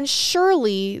 Well, and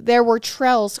surely there were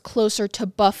trails closer to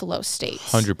Buffalo State.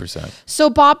 100%. So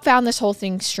Bob found this whole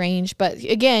thing strange, but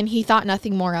again, he thought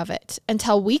nothing more of it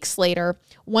until weeks later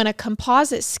when a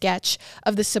composite sketch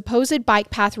of the supposed bike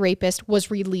path rapist was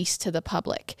released to the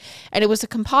public. And it was a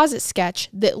composite sketch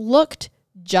that looked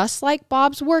just like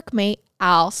Bob's workmate,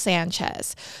 Al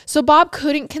Sanchez. So Bob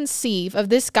couldn't conceive of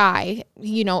this guy,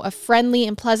 you know, a friendly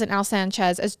and pleasant Al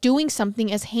Sanchez, as doing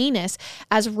something as heinous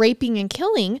as raping and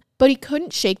killing, but he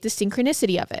couldn't shake the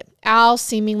synchronicity of it. Al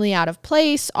seemingly out of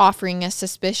place, offering a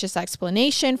suspicious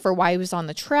explanation for why he was on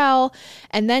the trail,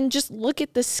 and then just look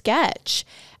at the sketch.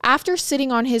 After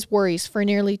sitting on his worries for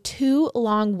nearly 2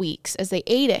 long weeks as they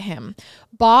ate at him,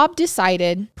 Bob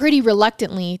decided, pretty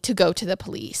reluctantly, to go to the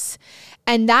police.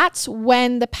 And that's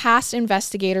when the past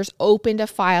investigators opened a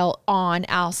file on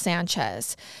Al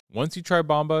Sanchez. Once you try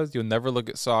Bombas, you'll never look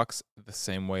at socks the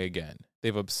same way again.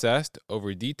 They've obsessed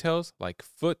over details like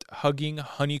foot-hugging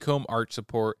honeycomb arch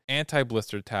support,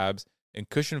 anti-blister tabs, and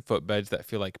cushioned footbeds that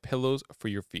feel like pillows for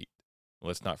your feet.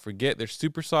 Let's not forget their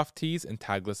super soft tees and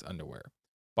tagless underwear.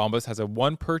 Bombas has a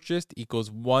 1 purchased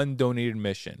equals 1 donated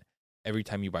mission. Every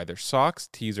time you buy their socks,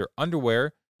 tees, or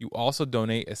underwear, you also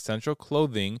donate essential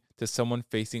clothing to someone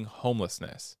facing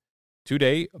homelessness. To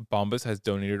date, Bombas has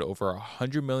donated over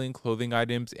 100 million clothing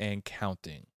items and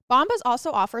counting. Bombas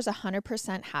also offers a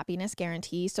 100% happiness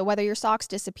guarantee. So whether your socks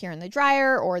disappear in the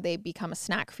dryer or they become a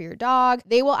snack for your dog,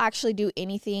 they will actually do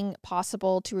anything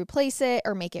possible to replace it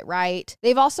or make it right.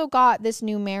 They've also got this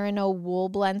new Merino wool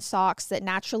blend socks that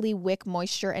naturally wick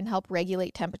moisture and help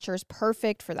regulate temperatures,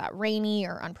 perfect for that rainy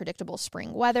or unpredictable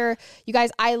spring weather. You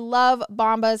guys, I love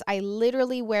Bombas. I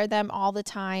literally wear them all the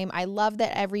time. I love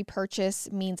that every purchase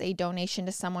means a donation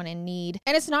to someone in need.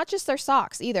 And it's not just their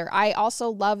socks either. I also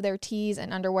love their tees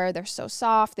and underwear. They're so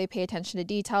soft. They pay attention to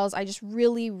details. I just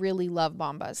really, really love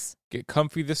Bombas. Get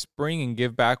comfy this spring and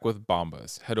give back with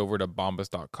Bombas. Head over to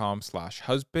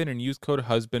bombas.com/husband and use code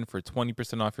HUSBAND for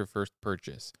 20% off your first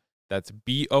purchase. That's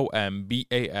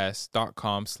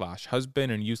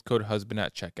BOMBAS.com/husband and use code HUSBAND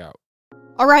at checkout.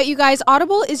 All right, you guys,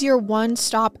 Audible is your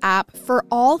one-stop app for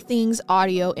all things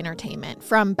audio entertainment,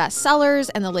 from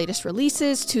bestsellers and the latest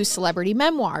releases to celebrity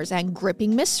memoirs and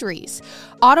gripping mysteries.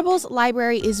 Audible's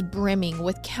library is brimming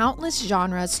with countless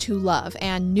genres to love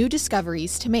and new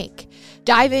discoveries to make.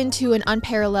 Dive into an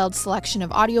unparalleled selection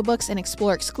of audiobooks and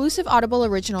explore exclusive Audible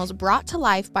originals brought to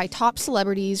life by top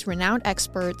celebrities, renowned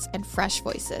experts, and fresh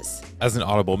voices. As an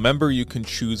Audible member, you can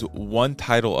choose one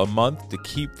title a month to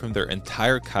keep from their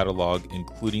entire catalog,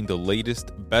 including the latest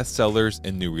bestsellers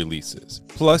and new releases.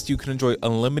 Plus, you can enjoy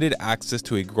unlimited access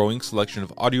to a growing selection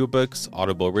of audiobooks,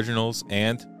 Audible originals,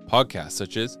 and podcasts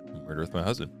such as Murder with My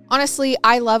Husband. Honestly,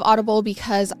 I love Audible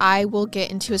because I will get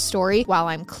into a story while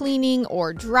I'm cleaning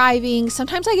or driving.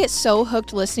 Sometimes I get so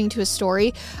hooked listening to a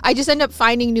story, I just end up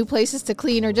finding new places to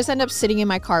clean or just end up sitting in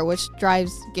my car, which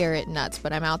drives Garrett nuts,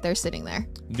 but I'm out there sitting there.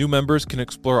 New members can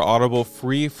explore Audible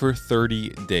free for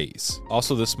 30 days.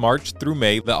 Also, this March through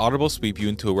May, the Audible sweep you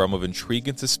into a realm of intrigue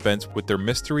and suspense with their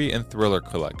mystery and thriller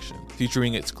collection,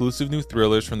 featuring exclusive new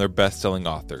thrillers from their best-selling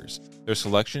authors. Their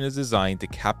selection is designed to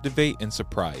captivate and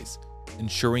surprise,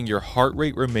 ensuring your heart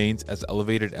rate remains as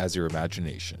elevated as your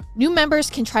imagination. New members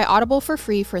can try Audible for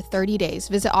free for 30 days.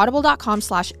 Visit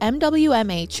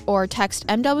audible.com/MWMH or text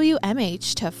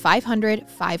MWMH to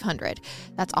 500-500.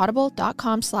 That's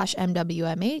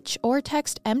audible.com/MWMH or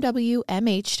text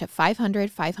MWMH to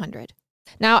 500-500.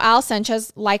 Now, Al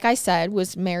Sanchez, like I said,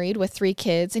 was married with 3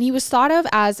 kids, and he was thought of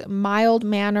as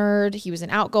mild-mannered. He was an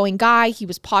outgoing guy. He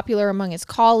was popular among his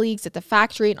colleagues at the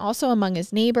factory and also among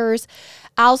his neighbors.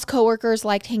 Al's coworkers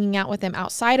liked hanging out with him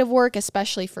outside of work,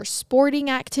 especially for sporting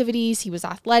activities. He was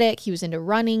athletic. He was into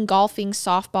running, golfing,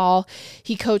 softball.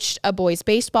 He coached a boys'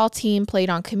 baseball team, played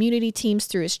on community teams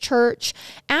through his church,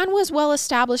 and was well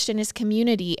established in his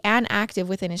community and active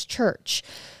within his church.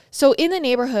 So in the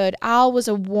neighborhood, Al was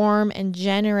a warm and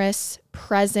generous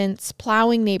presence,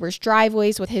 plowing neighbors'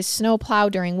 driveways with his snowplow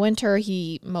during winter.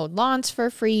 He mowed lawns for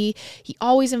free. He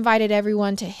always invited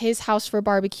everyone to his house for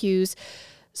barbecues.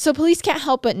 So police can't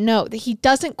help but note that he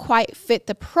doesn't quite fit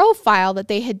the profile that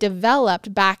they had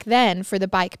developed back then for the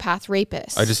bike path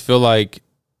rapist. I just feel like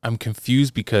I'm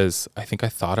confused because I think I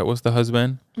thought it was the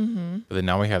husband, but then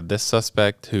now we have this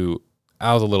suspect who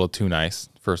Al's a little too nice,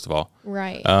 first of all.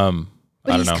 Right.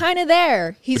 But he's kind of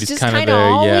there. He's just kind of there.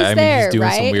 Always yeah, I mean, there, he's doing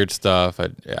right? some weird stuff. I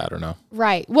don't know.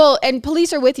 Right. Well, and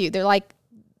police are with you. They're like,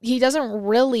 he doesn't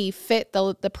really fit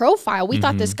the profile. We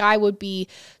thought this guy would be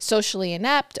socially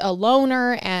inept, a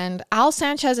loner, and Al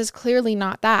Sanchez is clearly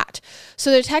not that.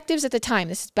 So the detectives at the time,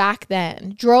 this is back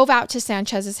then, drove out to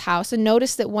Sanchez's house and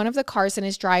noticed that one of the cars in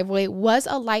his driveway was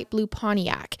a light blue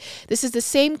Pontiac. This is the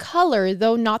same color,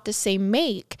 though not the same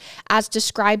make, as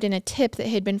described in a tip that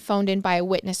had been phoned in by a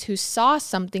witness who saw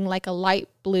something like a light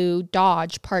blue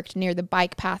Dodge parked near the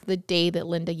bike path the day that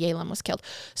Linda Yalem was killed.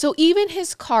 So even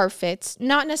his car fits,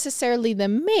 not necessarily the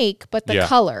make, but the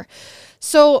color.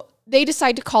 So they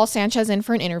decide to call Sanchez in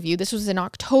for an interview. This was in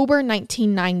October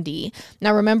 1990.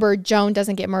 Now remember, Joan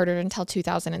doesn't get murdered until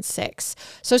 2006.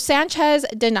 So Sanchez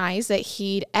denies that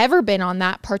he'd ever been on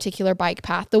that particular bike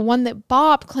path, the one that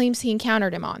Bob claims he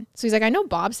encountered him on. So he's like, I know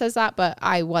Bob says that, but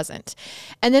I wasn't.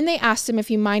 And then they asked him if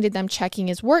he minded them checking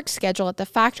his work schedule at the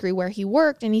factory where he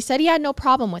worked, and he said he had no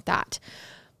problem with that.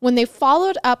 When they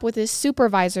followed up with his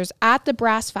supervisors at the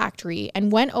brass factory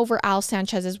and went over Al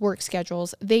Sanchez's work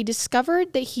schedules, they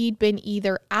discovered that he'd been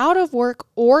either out of work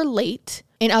or late,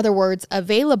 in other words,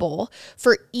 available,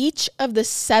 for each of the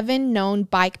 7 known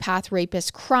bike path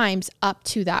rapist crimes up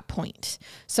to that point.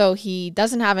 So he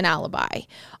doesn't have an alibi.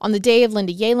 On the day of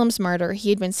Linda Yalem's murder, he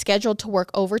had been scheduled to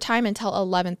work overtime until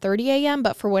 11:30 a.m.,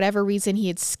 but for whatever reason, he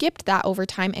had skipped that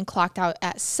overtime and clocked out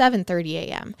at 7:30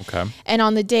 a.m. Okay. And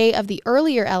on the day of the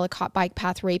earlier Ellicott bike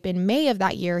path rape in May of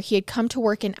that year, he had come to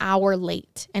work an hour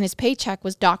late, and his paycheck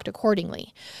was docked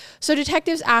accordingly. So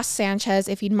detectives asked Sanchez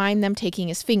if he'd mind them taking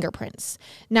his fingerprints.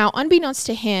 Now, unbeknownst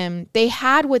to him, they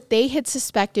had what they had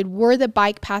suspected were the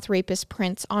bike path rapist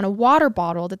prints on a water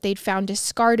bottle that they'd found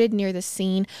discarded near the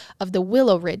scene of the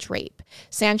Willow Ridge rape.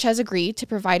 Sanchez agreed to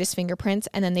provide his fingerprints,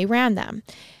 and then they ran them.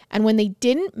 And when they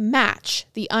didn't match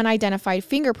the unidentified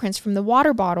fingerprints from the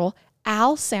water bottle,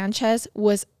 Al Sanchez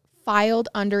was filed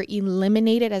under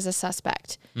eliminated as a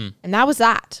suspect. And that was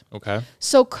that. Okay.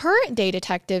 So current day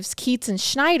detectives Keats and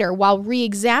Schneider, while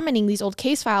re-examining these old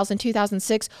case files in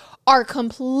 2006, are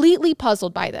completely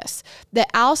puzzled by this, that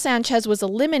Al Sanchez was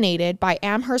eliminated by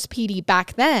Amherst PD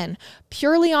back then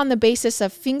purely on the basis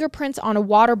of fingerprints on a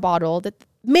water bottle that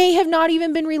may have not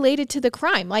even been related to the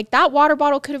crime. Like, that water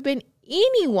bottle could have been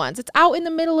anyone's. It's out in the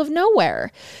middle of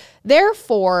nowhere.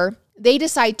 Therefore, they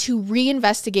decide to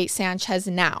reinvestigate Sanchez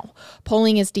now,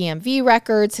 pulling his DMV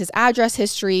records, his address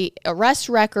history, arrest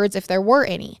records, if there were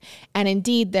any. And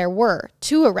indeed, there were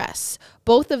 2 arrests,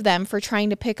 both of them for trying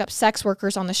to pick up sex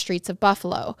workers on the streets of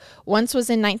Buffalo. Once was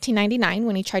in 1999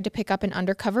 when he tried to pick up an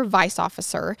undercover vice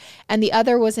officer, and the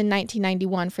other was in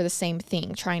 1991 for the same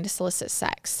thing, trying to solicit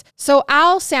sex. So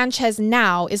Al Sanchez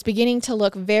now is beginning to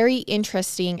look very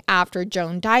interesting after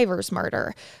Joan Diver's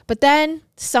murder. But then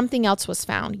something else was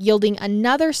found, yielding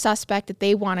another suspect that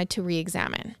they wanted to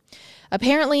re-examine.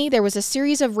 Apparently, there was a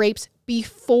series of rapes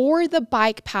before the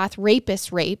bike path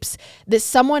rapist rapes that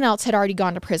someone else had already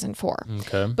gone to prison for.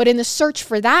 Okay. But in the search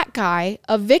for that guy,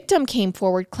 a victim came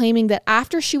forward claiming that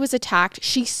after she was attacked,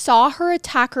 she saw her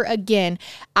attacker again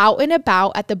out and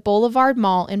about at the Boulevard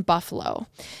Mall in Buffalo.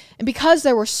 And because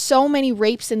there were so many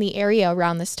rapes in the area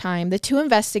around this time, the 2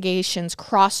 investigations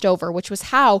crossed over, which was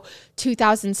how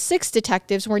 2006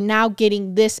 detectives were now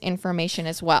getting this information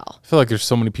as well. I feel like there's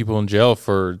so many people in jail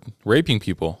for raping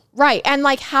people. Right. And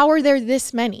like, how are there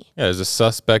this many? Yeah, there's a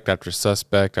suspect after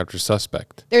suspect after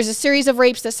suspect. There's a series of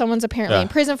rapes that someone's apparently in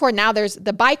prison for. Now there's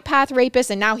the bike path rapist,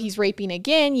 and now he's raping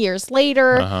again years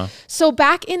later. So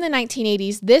back in the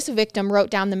 1980s, this victim wrote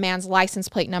down the man's license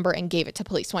plate number and gave it to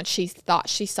police once she thought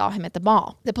she saw him at the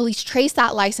mall. The police traced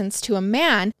that license to a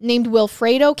man named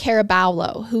Wilfredo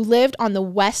Caraballo, who lived on the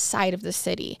west side of the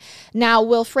city. Now,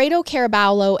 Wilfredo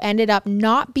Caraballo ended up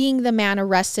not being the man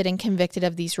arrested and convicted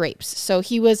of these rapes. So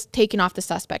he was taken off the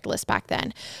suspect list back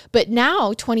then. But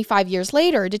now, 25 years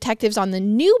later, detectives on the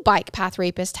new bike path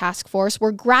rapist task force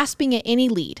were grasping at any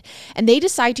lead, and they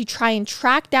decided to try and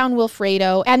track down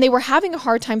Wilfredo, and they were having a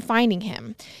hard time finding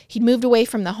him. He'd moved away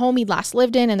from the home he'd last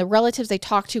lived in, and the relatives they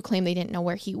talked to claimed they didn't know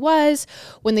where he was.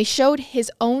 When they showed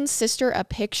his own sister a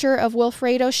picture of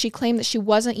Wilfredo, she claimed that she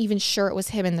wasn't even sure it was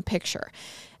him in the picture.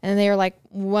 And they were like,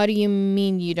 what do you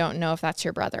mean you don't know if that's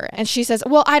your brother? And she says,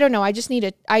 well, I don't know. I just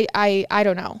need I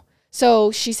don't know.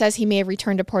 So she says he may have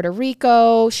returned to Puerto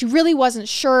Rico. She really wasn't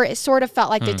sure. It sort of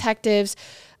felt like detectives,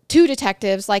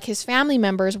 like his family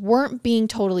members, weren't being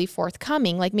totally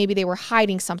forthcoming. Like maybe they were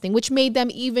hiding something, which made them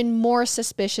even more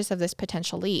suspicious of this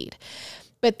potential lead.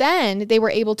 But then they were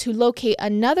able to locate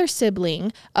another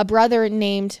sibling, a brother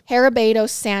named Heriberto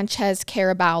Sanchez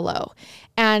Caraballo.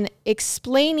 And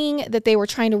explaining that they were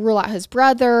trying to rule out his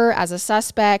brother as a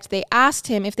suspect, they asked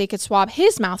him if they could swab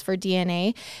his mouth for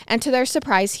DNA. And to their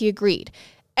surprise, he agreed.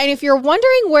 And if you're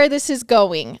wondering where this is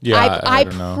going, I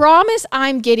promise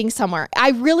I'm getting somewhere. I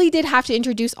really did have to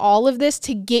introduce all of this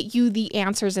to get you the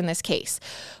answers in this case.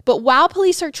 But while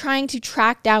police are trying to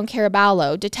track down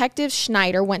Caraballo, Detective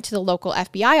Schneider went to the local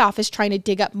FBI office trying to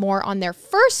dig up more on their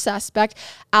first suspect,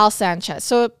 Al Sanchez.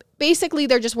 So basically,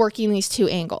 they're just working these 2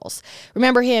 angles.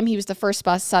 Remember him? He was the first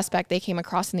suspect they came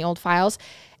across in the old files.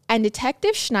 And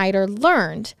Detective Schneider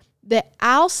learned that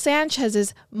Al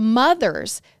Sanchez's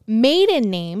mother's maiden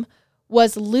name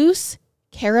was Luz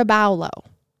Caraballo,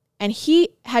 and he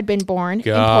had been born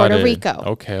in Puerto Rico.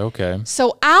 Okay.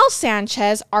 So Al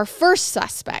Sanchez, our first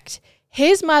suspect,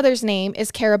 his mother's name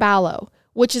is Caraballo,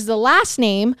 which is the last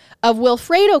name of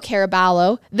Wilfredo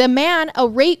Caraballo, the man a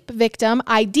rape victim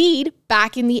ID'd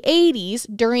back in the 80s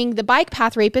during the bike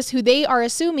path rapist, who they are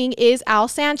assuming is Al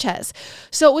Sanchez.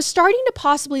 So it was starting to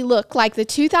possibly look like the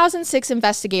 2006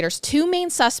 investigators' 2 main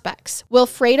suspects,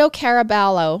 Wilfredo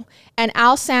Caraballo and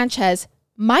Al Sanchez,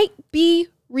 might be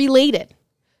related.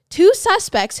 2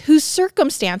 suspects whose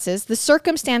circumstances, the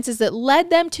circumstances that led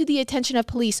them to the attention of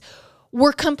police,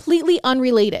 were completely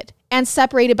unrelated and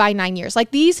separated by 9 years.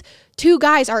 Like, these 2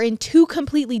 guys are in 2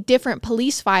 completely different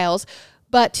police files,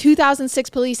 but 2006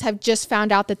 police have just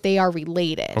found out that they are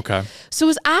related. Okay. So it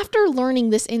was after learning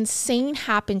this insane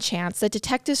happen chance that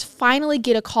detectives finally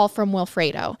get a call from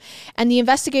Wilfredo. And the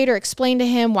investigator explained to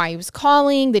him why he was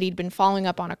calling, that he'd been following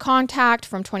up on a contact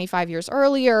from 25 years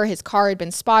earlier. His car had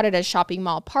been spotted at a shopping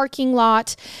mall parking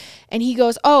lot. And he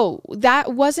goes, oh,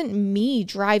 that wasn't me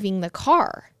driving the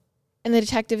car. And the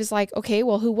detective is like, okay,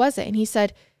 well, who was it? And he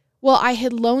said, well, I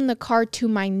had loaned the car to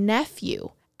my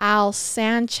nephew, Al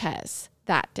Sanchez,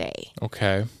 that day.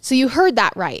 Okay. So you heard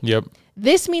that right. Yep.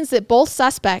 This means that both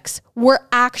suspects were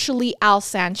actually Al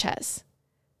Sanchez.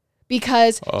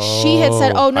 Because she had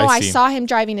said, oh, no, I saw him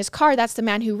driving his car. That's the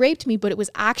man who raped me. But it was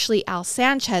actually Al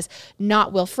Sanchez,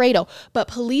 not Wilfredo. But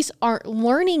police aren't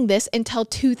learning this until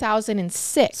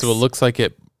 2006. So it looks like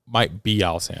it might be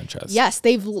Al Sanchez. Yes,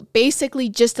 they've basically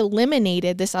just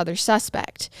eliminated this other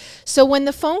suspect. So when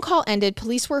the phone call ended,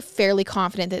 police were fairly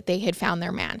confident that they had found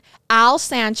their man. Al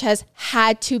Sanchez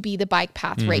had to be the bike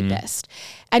path rapist.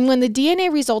 And when the DNA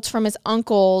results from his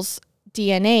uncle's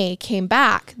DNA came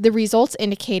back, the results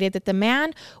indicated that the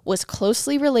man was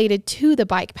closely related to the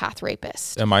bike path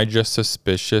rapist. Am I just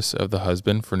suspicious of the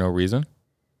husband for no reason?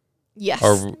 Yes.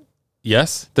 Or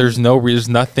yes? There's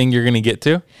nothing you're going to get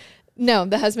to? No,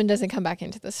 the husband doesn't come back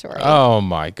into the story. Oh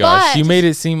my gosh. But You made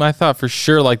it seem, I thought for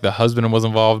sure like the husband was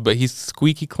involved, but he's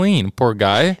squeaky clean. Poor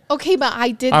guy. Okay, but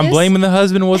I'm blaming the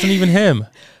husband. It wasn't even him.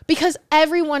 Because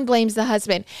everyone blames the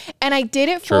husband. And I did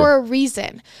it for a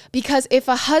reason. Because if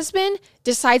a husband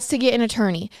decides to get an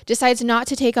attorney, decides not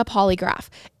to take a polygraph,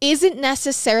 isn't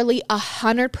necessarily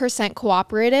 100%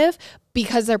 cooperative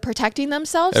because they're protecting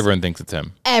themselves. Everyone thinks it's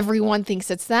him. Everyone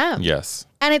thinks it's them. Yes.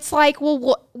 And it's like,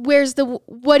 well,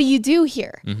 what do you do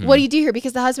here? What do you do here?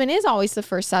 Because the husband is always the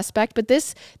first suspect. But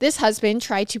this husband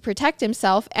tried to protect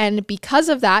himself. And because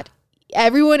of that,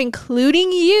 everyone,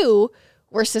 including you,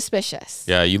 were suspicious.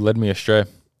 Yeah, you led me astray.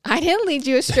 I didn't lead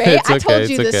you astray. I told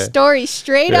you the story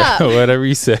straight up. Whatever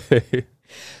you say.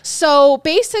 So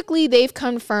basically, they've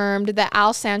confirmed that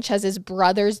Al Sanchez's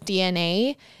brother's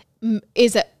DNA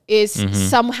is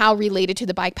somehow related to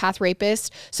the bike path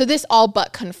rapist. So this all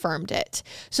but confirmed it.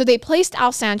 So they placed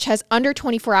Al Sanchez under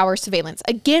 24-hour surveillance.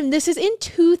 Again, this is in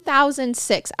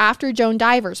 2006 after Joan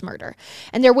Diver's murder.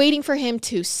 And they're waiting for him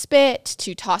to spit,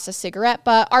 to toss a cigarette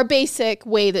butt, our basic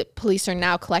way that police are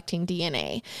now collecting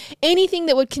DNA. Anything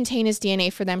that would contain his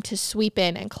DNA for them to sweep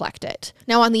in and collect it.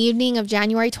 Now, on the evening of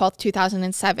January 12th,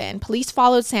 2007, police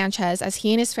followed Sanchez as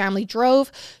he and his family drove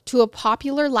to a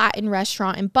popular Latin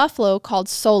restaurant in Buffalo called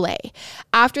Sole.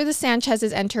 After the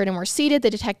Sanchezes entered and were seated,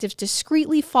 the detectives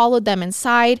discreetly followed them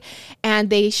inside, and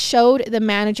they showed the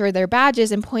manager their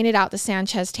badges and pointed out the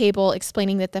Sanchez table,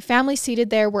 explaining that the family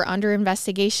seated there were under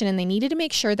investigation and they needed to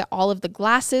make sure that all of the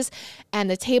glasses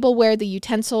and the tableware, the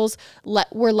utensils,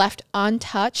 were left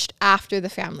untouched after the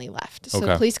family left. So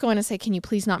the police go in and say, can you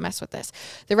please not mess with this?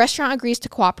 The restaurant agrees to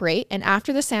cooperate, and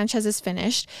after the Sanchezes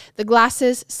finished, the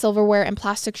glasses, silverware, and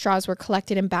plastic straws were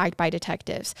collected and bagged by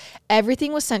detectives.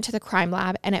 Everything was sent to the crime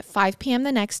lab, and at 5 p.m.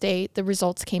 the next day, the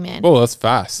results came in. Oh, that's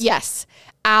fast. Yes.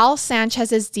 Al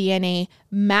Sanchez's DNA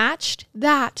matched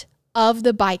that of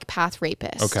the bike path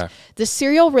rapist. Okay. The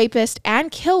serial rapist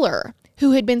and killer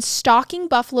who had been stalking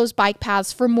Buffalo's bike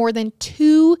paths for more than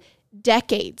 2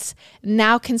 decades,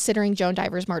 now considering Joan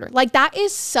Diver's murder. Like, that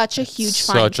is such a huge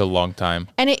find. Such a long time.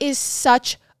 And it is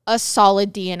such a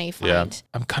solid DNA find. Yeah.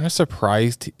 I'm kind of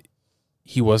surprised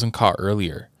he wasn't caught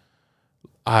earlier.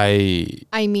 I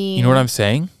mean, you know what I'm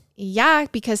saying? Yeah,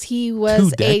 because he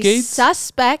was a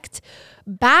suspect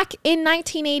back in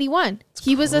 1981.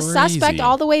 He was a suspect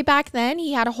all the way back then.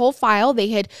 He had a whole file. They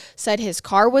had said his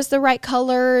car was the right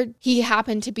color. He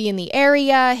happened to be in the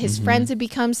area. His friends had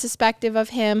become suspective of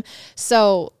him.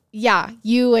 So yeah,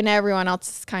 you and everyone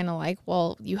else is kind of like,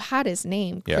 well, you had his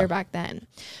name clear back then.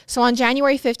 So on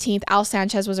January 15th, Al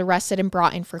Sanchez was arrested and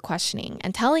brought in for questioning.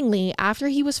 And tellingly, after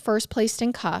he was first placed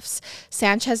in cuffs,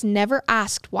 Sanchez never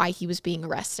asked why he was being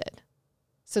arrested.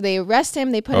 So they arrest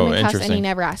him, they put him in cuffs, and he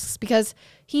never asks because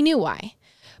he knew why.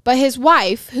 But his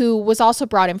wife, who was also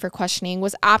brought in for questioning,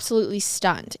 was absolutely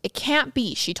stunned. It can't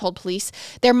be, she told police.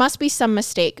 There must be some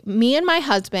mistake. Me and my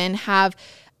husband have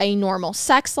a normal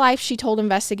sex life, she told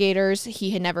investigators.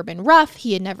 He had never been rough.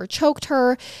 He had never choked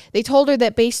her. They told her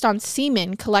that based on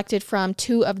semen collected from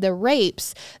 2 of the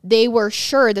rapes, they were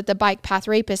sure that the bike path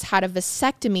rapist had a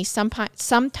vasectomy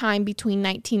sometime between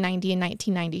 1990 and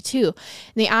 1992. And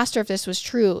they asked her if this was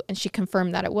true, and she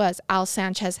confirmed that it was. Al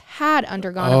Sanchez had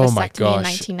undergone a vasectomy in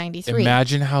 1993.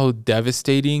 Imagine how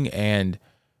devastating and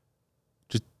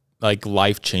just like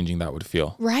life-changing that would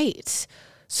feel. Right.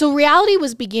 So reality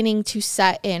was beginning to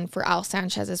set in for Al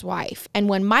Sanchez's wife. And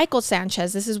when Michael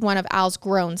Sanchez, this is one of Al's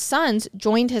grown sons,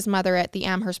 joined his mother at the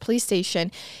Amherst police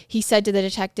station, he said to the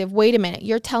detective, wait a minute,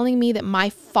 you're telling me that my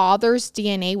father's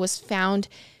DNA was found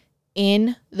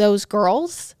in those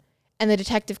girls? And the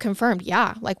detective confirmed,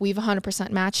 yeah, like we've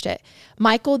 100% matched it.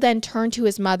 Michael then turned to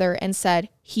his mother and said,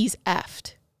 he's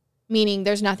effed. meaning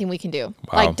there's nothing we can do.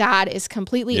 Wow. Like, dad is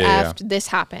completely effed. This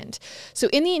happened. So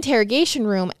in the interrogation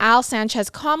room, Al Sanchez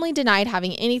calmly denied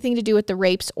having anything to do with the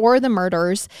rapes or the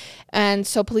murders. And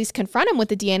so police confront him with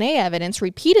the DNA evidence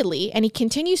repeatedly, and he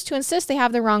continues to insist they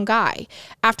have the wrong guy.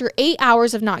 After 8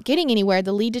 hours of not getting anywhere,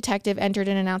 the lead detective entered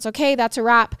and announced, okay, that's a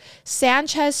wrap.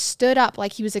 Sanchez stood up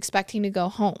like he was expecting to go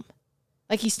home.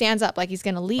 Like, he stands up like he's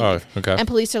going to leave. Oh, okay. And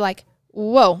police are like,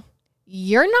 whoa,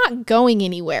 you're not going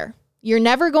anywhere. You're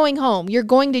never going home. You're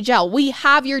going to jail. We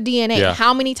have your DNA. Yeah.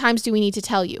 How many times do we need to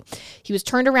tell you? He was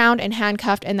turned around and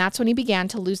handcuffed, and that's when he began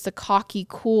to lose the cocky,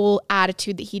 cool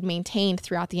attitude that he'd maintained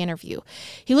throughout the interview.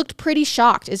 He looked pretty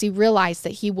shocked as he realized that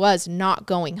he was not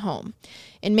going home.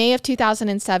 In May of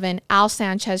 2007, Al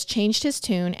Sanchez changed his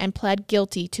tune and pled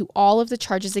guilty to all of the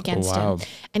charges against him,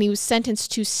 and he was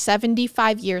sentenced to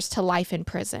 75 years to life in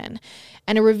prison.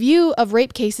 And a review of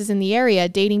rape cases in the area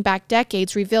dating back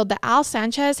decades revealed that Al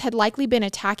Sanchez had likely been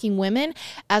attacking women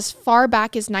as far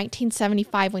back as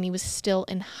 1975 when he was still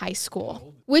in high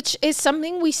school, which is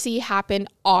something we see happen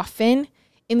often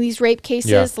in these rape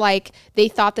cases. Yeah. Like, they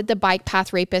thought that the bike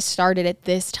path rapist started at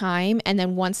this time, and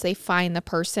then once they find the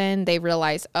person, they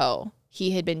realize, oh,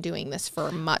 he had been doing this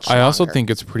for much longer. I also think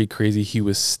it's pretty crazy he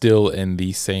was still in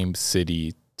the same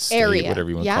city, state, area, whatever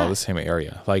you want to call it, the same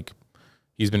area. Like,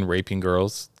 he's been raping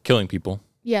girls, killing people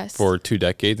for 2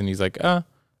 decades, and he's like, I'm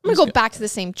going to go back to the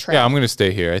same trail. Yeah, I'm going to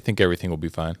stay here. I think everything will be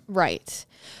fine. Right.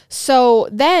 So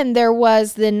then there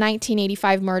was the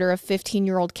 1985 murder of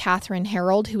 15-year-old Catherine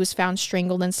Harold, who was found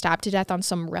strangled and stabbed to death on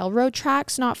some railroad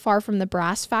tracks not far from the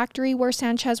brass factory where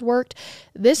Sanchez worked.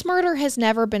 This murder has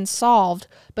never been solved,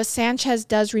 but Sanchez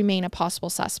does remain a possible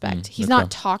suspect. He's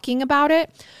not talking about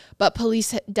it, but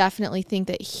police definitely think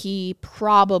that he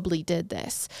probably did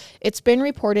this. It's been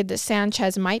reported that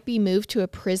Sanchez might be moved to a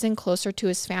prison closer to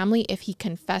his family if he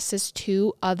confesses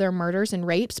to other murders and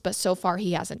rapes, but so far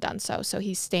he hasn't done so, so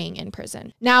he's staying in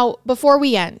prison. Now, before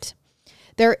we end,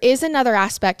 there is another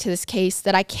aspect to this case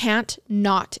that I can't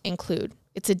not include.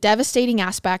 It's a devastating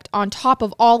aspect on top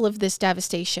of all of this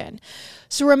devastation.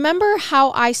 So remember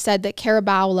how I said that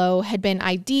Caraballo had been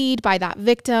ID'd by that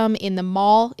victim in the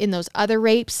mall in those other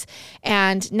rapes,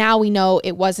 and now we know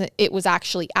it was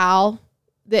actually Al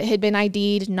that had been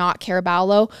ID'd, not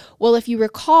Caraballo. Well, if you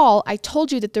recall, I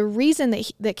told you that the reason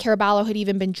that Caraballo had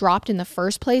even been dropped in the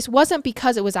first place wasn't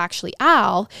because it was actually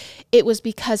Al, it was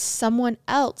because someone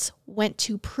else went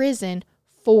to prison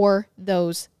for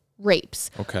those rapes,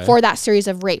 for that series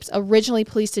of rapes. Originally,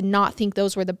 police did not think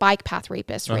those were the bike path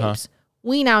rapist rapes.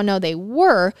 We now know they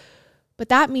were, but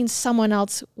that means someone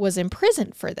else was in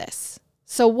prison for this.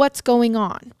 So what's going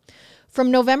on? From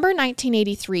November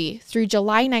 1983 through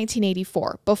July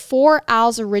 1984, before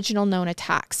Al's original known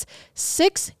attacks,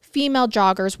 6 female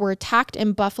joggers were attacked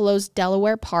in Buffalo's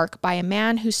Delaware Park by a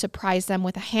man who surprised them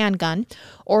with a handgun,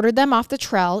 ordered them off the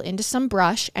trail into some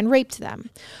brush, and raped them.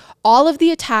 All of the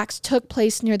attacks took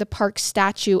place near the park's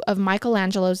statue of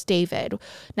Michelangelo's David.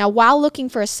 Now, while looking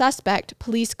for a suspect,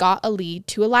 police got a lead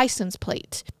to a license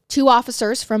plate. 2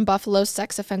 officers from Buffalo's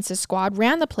Sex Offenses Squad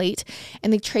ran the plate,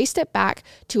 and they traced it back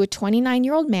to a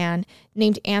 29-year-old man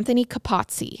named Anthony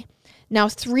Capozzi. Now,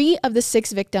 3 of the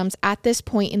 6 victims at this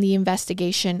point in the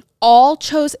investigation all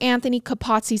chose Anthony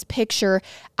Capozzi's picture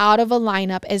out of a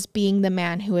lineup as being the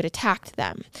man who had attacked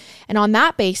them. And on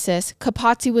that basis,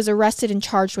 Capozzi was arrested and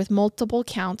charged with multiple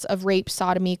counts of rape,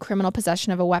 sodomy, criminal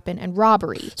possession of a weapon, and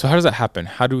robbery. So how does that happen?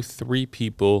 How do 3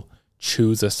 people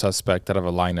choose a suspect out of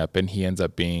a lineup and he ends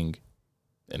up being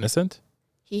innocent?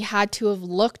 He had to have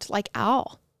looked like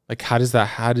Al. Like,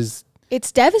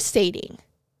 it's devastating.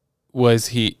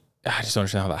 I just don't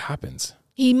understand how that happens.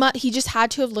 He just had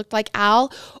to have looked like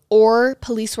Al, or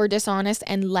police were dishonest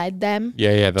and led them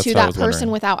that's to what I that was person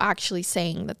wondering. without actually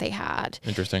saying that they had.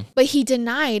 Interesting. But he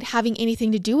denied having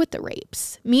anything to do with the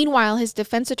rapes. Meanwhile, his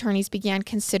defense attorneys began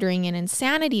considering an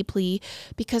insanity plea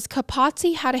because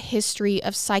Capozzi had a history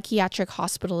of psychiatric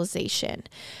hospitalization,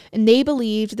 and they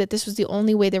believed that this was the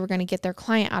only way they were going to get their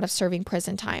client out of serving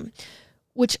prison time.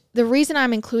 Which, the reason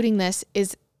I'm including this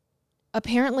is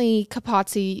apparently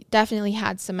Capozzi definitely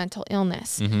had some mental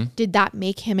illness. Mm-hmm. Did that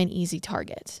make him an easy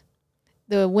target?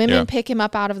 The women pick him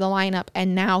up out of the lineup,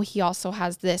 and now he also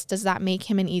has this. Does that make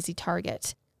him an easy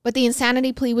target? But the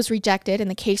insanity plea was rejected,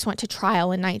 and the case went to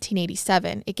trial in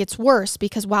 1987. It gets worse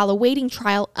because while awaiting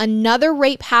trial, another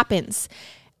rape happens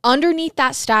underneath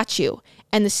that statue,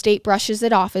 and the state brushes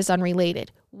it off as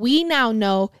unrelated. We now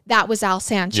know that was Al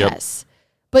Sanchez. Yep.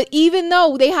 But even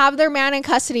though they have their man in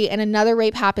custody and another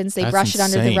rape happens, they brush it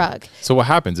under the rug. So what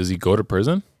happens? Does he go to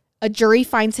prison? A jury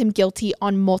finds him guilty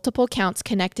on multiple counts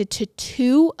connected to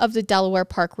 2 of the Delaware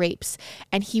Park rapes,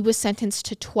 and he was sentenced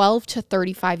to 12 to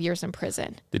 35 years in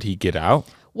prison. Did he get out?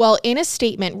 Well, in a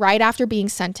statement right after being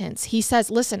sentenced, he says,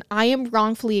 listen, I am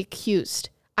wrongfully accused.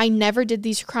 I never did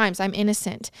these crimes. I'm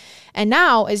innocent. And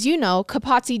now, as you know,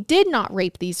 Capozzi did not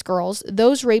rape these girls.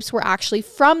 Those rapes were actually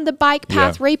from the bike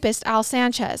path rapist, Al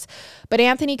Sanchez. But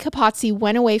Anthony Capozzi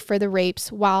went away for the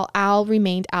rapes while Al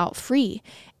remained out free.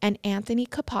 And Anthony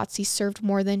Capozzi served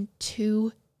more than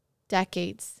 2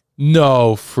 decades.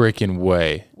 No freaking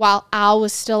way. While Al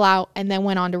was still out and then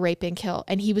went on to rape and kill.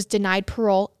 And he was denied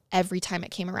parole every time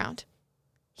it came around.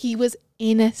 He was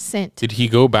innocent. Did he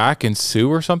go back and sue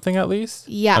or something at least?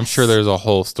 Yes. I'm sure there's a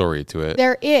whole story to it.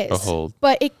 There is.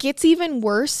 But it gets even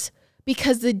worse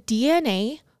because the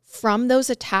DNA from those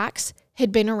attacks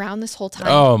had been around this whole time.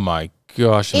 Oh my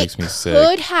gosh, it makes me sick. It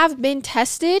could have been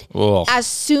tested Ugh. as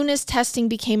soon as testing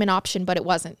became an option, but it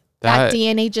wasn't. That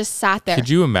DNA just sat there. Could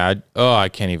you imagine? Oh, I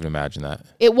can't even imagine that.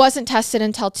 It wasn't tested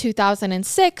until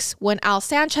 2006 when Al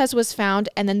Sanchez was found.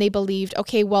 And then they believed,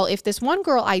 okay, well, if this one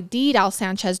girl ID'd Al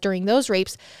Sanchez during those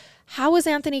rapes, how is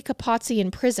Anthony Capozzi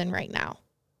in prison right now?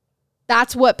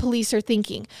 That's what police are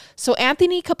thinking. So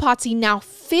Anthony Capozzi, now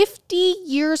 50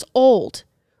 years old,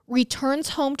 returns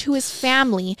home to his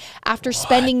family after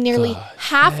spending nearly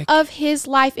half of his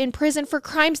life in prison for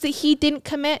crimes that he didn't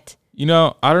commit. You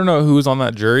know, I don't know who was on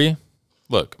that jury.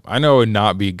 Look, I know I would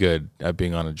not be good at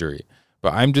being on a jury,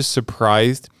 but I'm just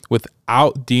surprised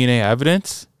without DNA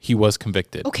evidence, he was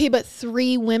convicted. Okay, but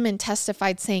 3 women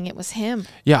testified saying it was him.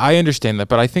 Yeah, I understand that,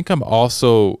 but I think I'm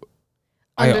also...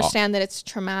 Understand that it's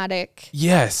traumatic.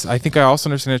 Yes, I think I also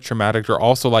understand it's traumatic, or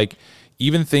also like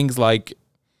even things like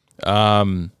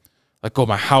oh,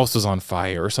 my house was on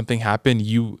fire or something happened.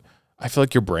 I feel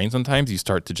like your brain sometimes you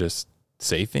start to just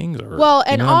say things. Or, well,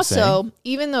 and also,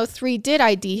 even though 3 did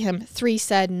ID him, 3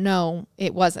 said no,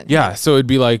 it wasn't. Yeah, so it'd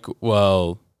be like,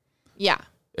 well, yeah.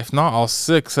 If not all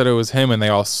 6 said it was him and they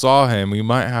all saw him, we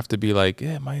might have to be like,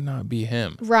 it might not be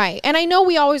him. Right. And I know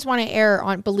we always want to err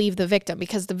on believe the victim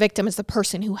because the victim is the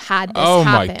person who had this happen. Oh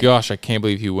my gosh, I can't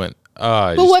believe he went.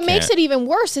 But what makes it even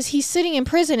worse is he's sitting in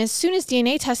prison as soon as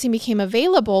DNA testing became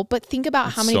available. But think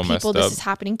about how many people this is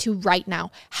happening to right now.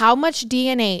 How much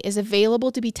DNA is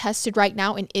available to be tested right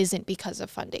now and isn't because of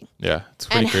funding. Yeah, it's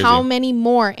pretty crazy. And how many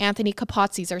more Anthony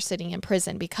Capozzis are sitting in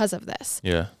prison because of this.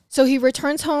 Yeah. So he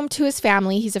returns home to his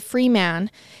family. He's a free man.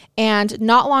 And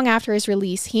not long after his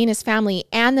release, he and his family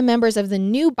and the members of the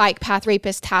new Bike Path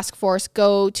Rapist Task Force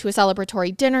go to a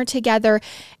celebratory dinner together.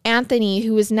 Anthony,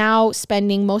 who is now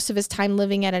spending most of his time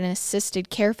living at an assisted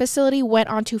care facility, went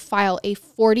on to file a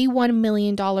 $41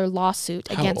 million lawsuit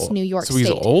against New York State.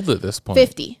 So he's old at this point?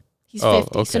 50. He's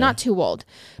 50, okay. So not too old.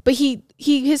 But he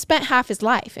has spent half his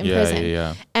life in prison.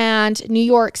 Yeah. And New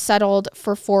York settled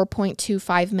for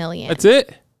 $4.25 million. That's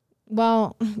it?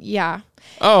 Well, yeah.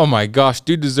 Oh my gosh,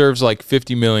 dude deserves like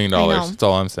 $50 million. That's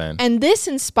all I'm saying. And this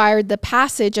inspired the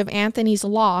passage of Anthony's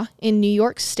Law in New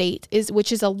York State,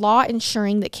 which is a law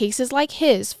ensuring that cases like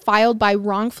his, filed by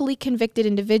wrongfully convicted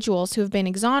individuals who have been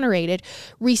exonerated,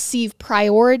 receive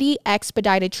priority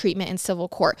expedited treatment in civil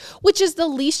court, which is the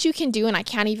least you can do. And I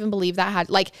can't even believe that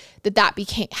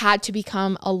had to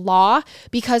become a law,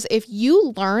 because if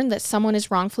you learn that someone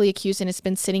is wrongfully accused and has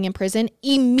been sitting in prison,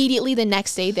 immediately the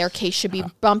next day their case should be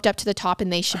bumped up to the top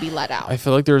and they should be let out. I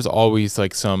feel like there's always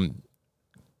like some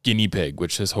guinea pig,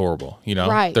 which is horrible. You know,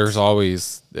 right. There's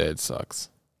always, it sucks.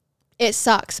 It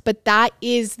sucks. But that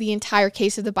is the entire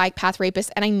case of the Bike Path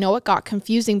Rapist. And I know it got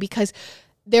confusing because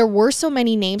there were so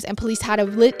many names and police had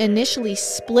to initially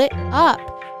split up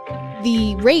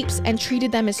the rapes and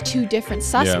treated them as 2 different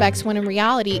suspects when in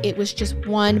reality it was just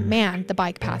one man, the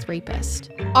Bike Path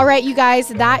Rapist. All right, you guys,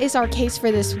 that is our case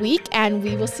for this week, and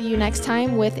we will see you next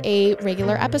time with a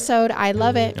regular episode. I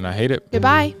love it. And I hate it.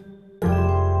 Goodbye.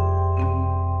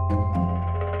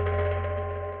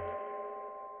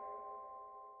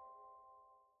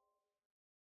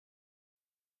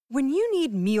 When you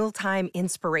need mealtime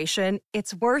inspiration,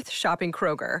 it's worth shopping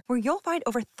Kroger, where you'll find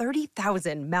over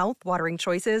 30,000 mouth-watering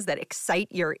choices that excite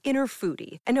your inner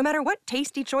foodie. And no matter what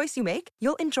tasty choice you make,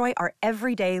 you'll enjoy our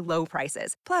everyday low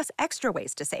prices, plus extra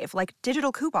ways to save, like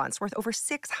digital coupons worth over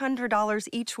 $600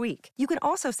 each week. You can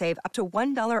also save up to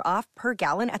 $1 off per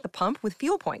gallon at the pump with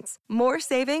fuel points. More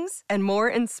savings and more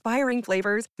inspiring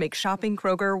flavors make shopping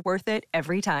Kroger worth it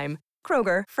every time.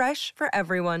 Kroger, fresh for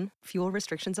everyone. Fuel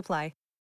restrictions apply.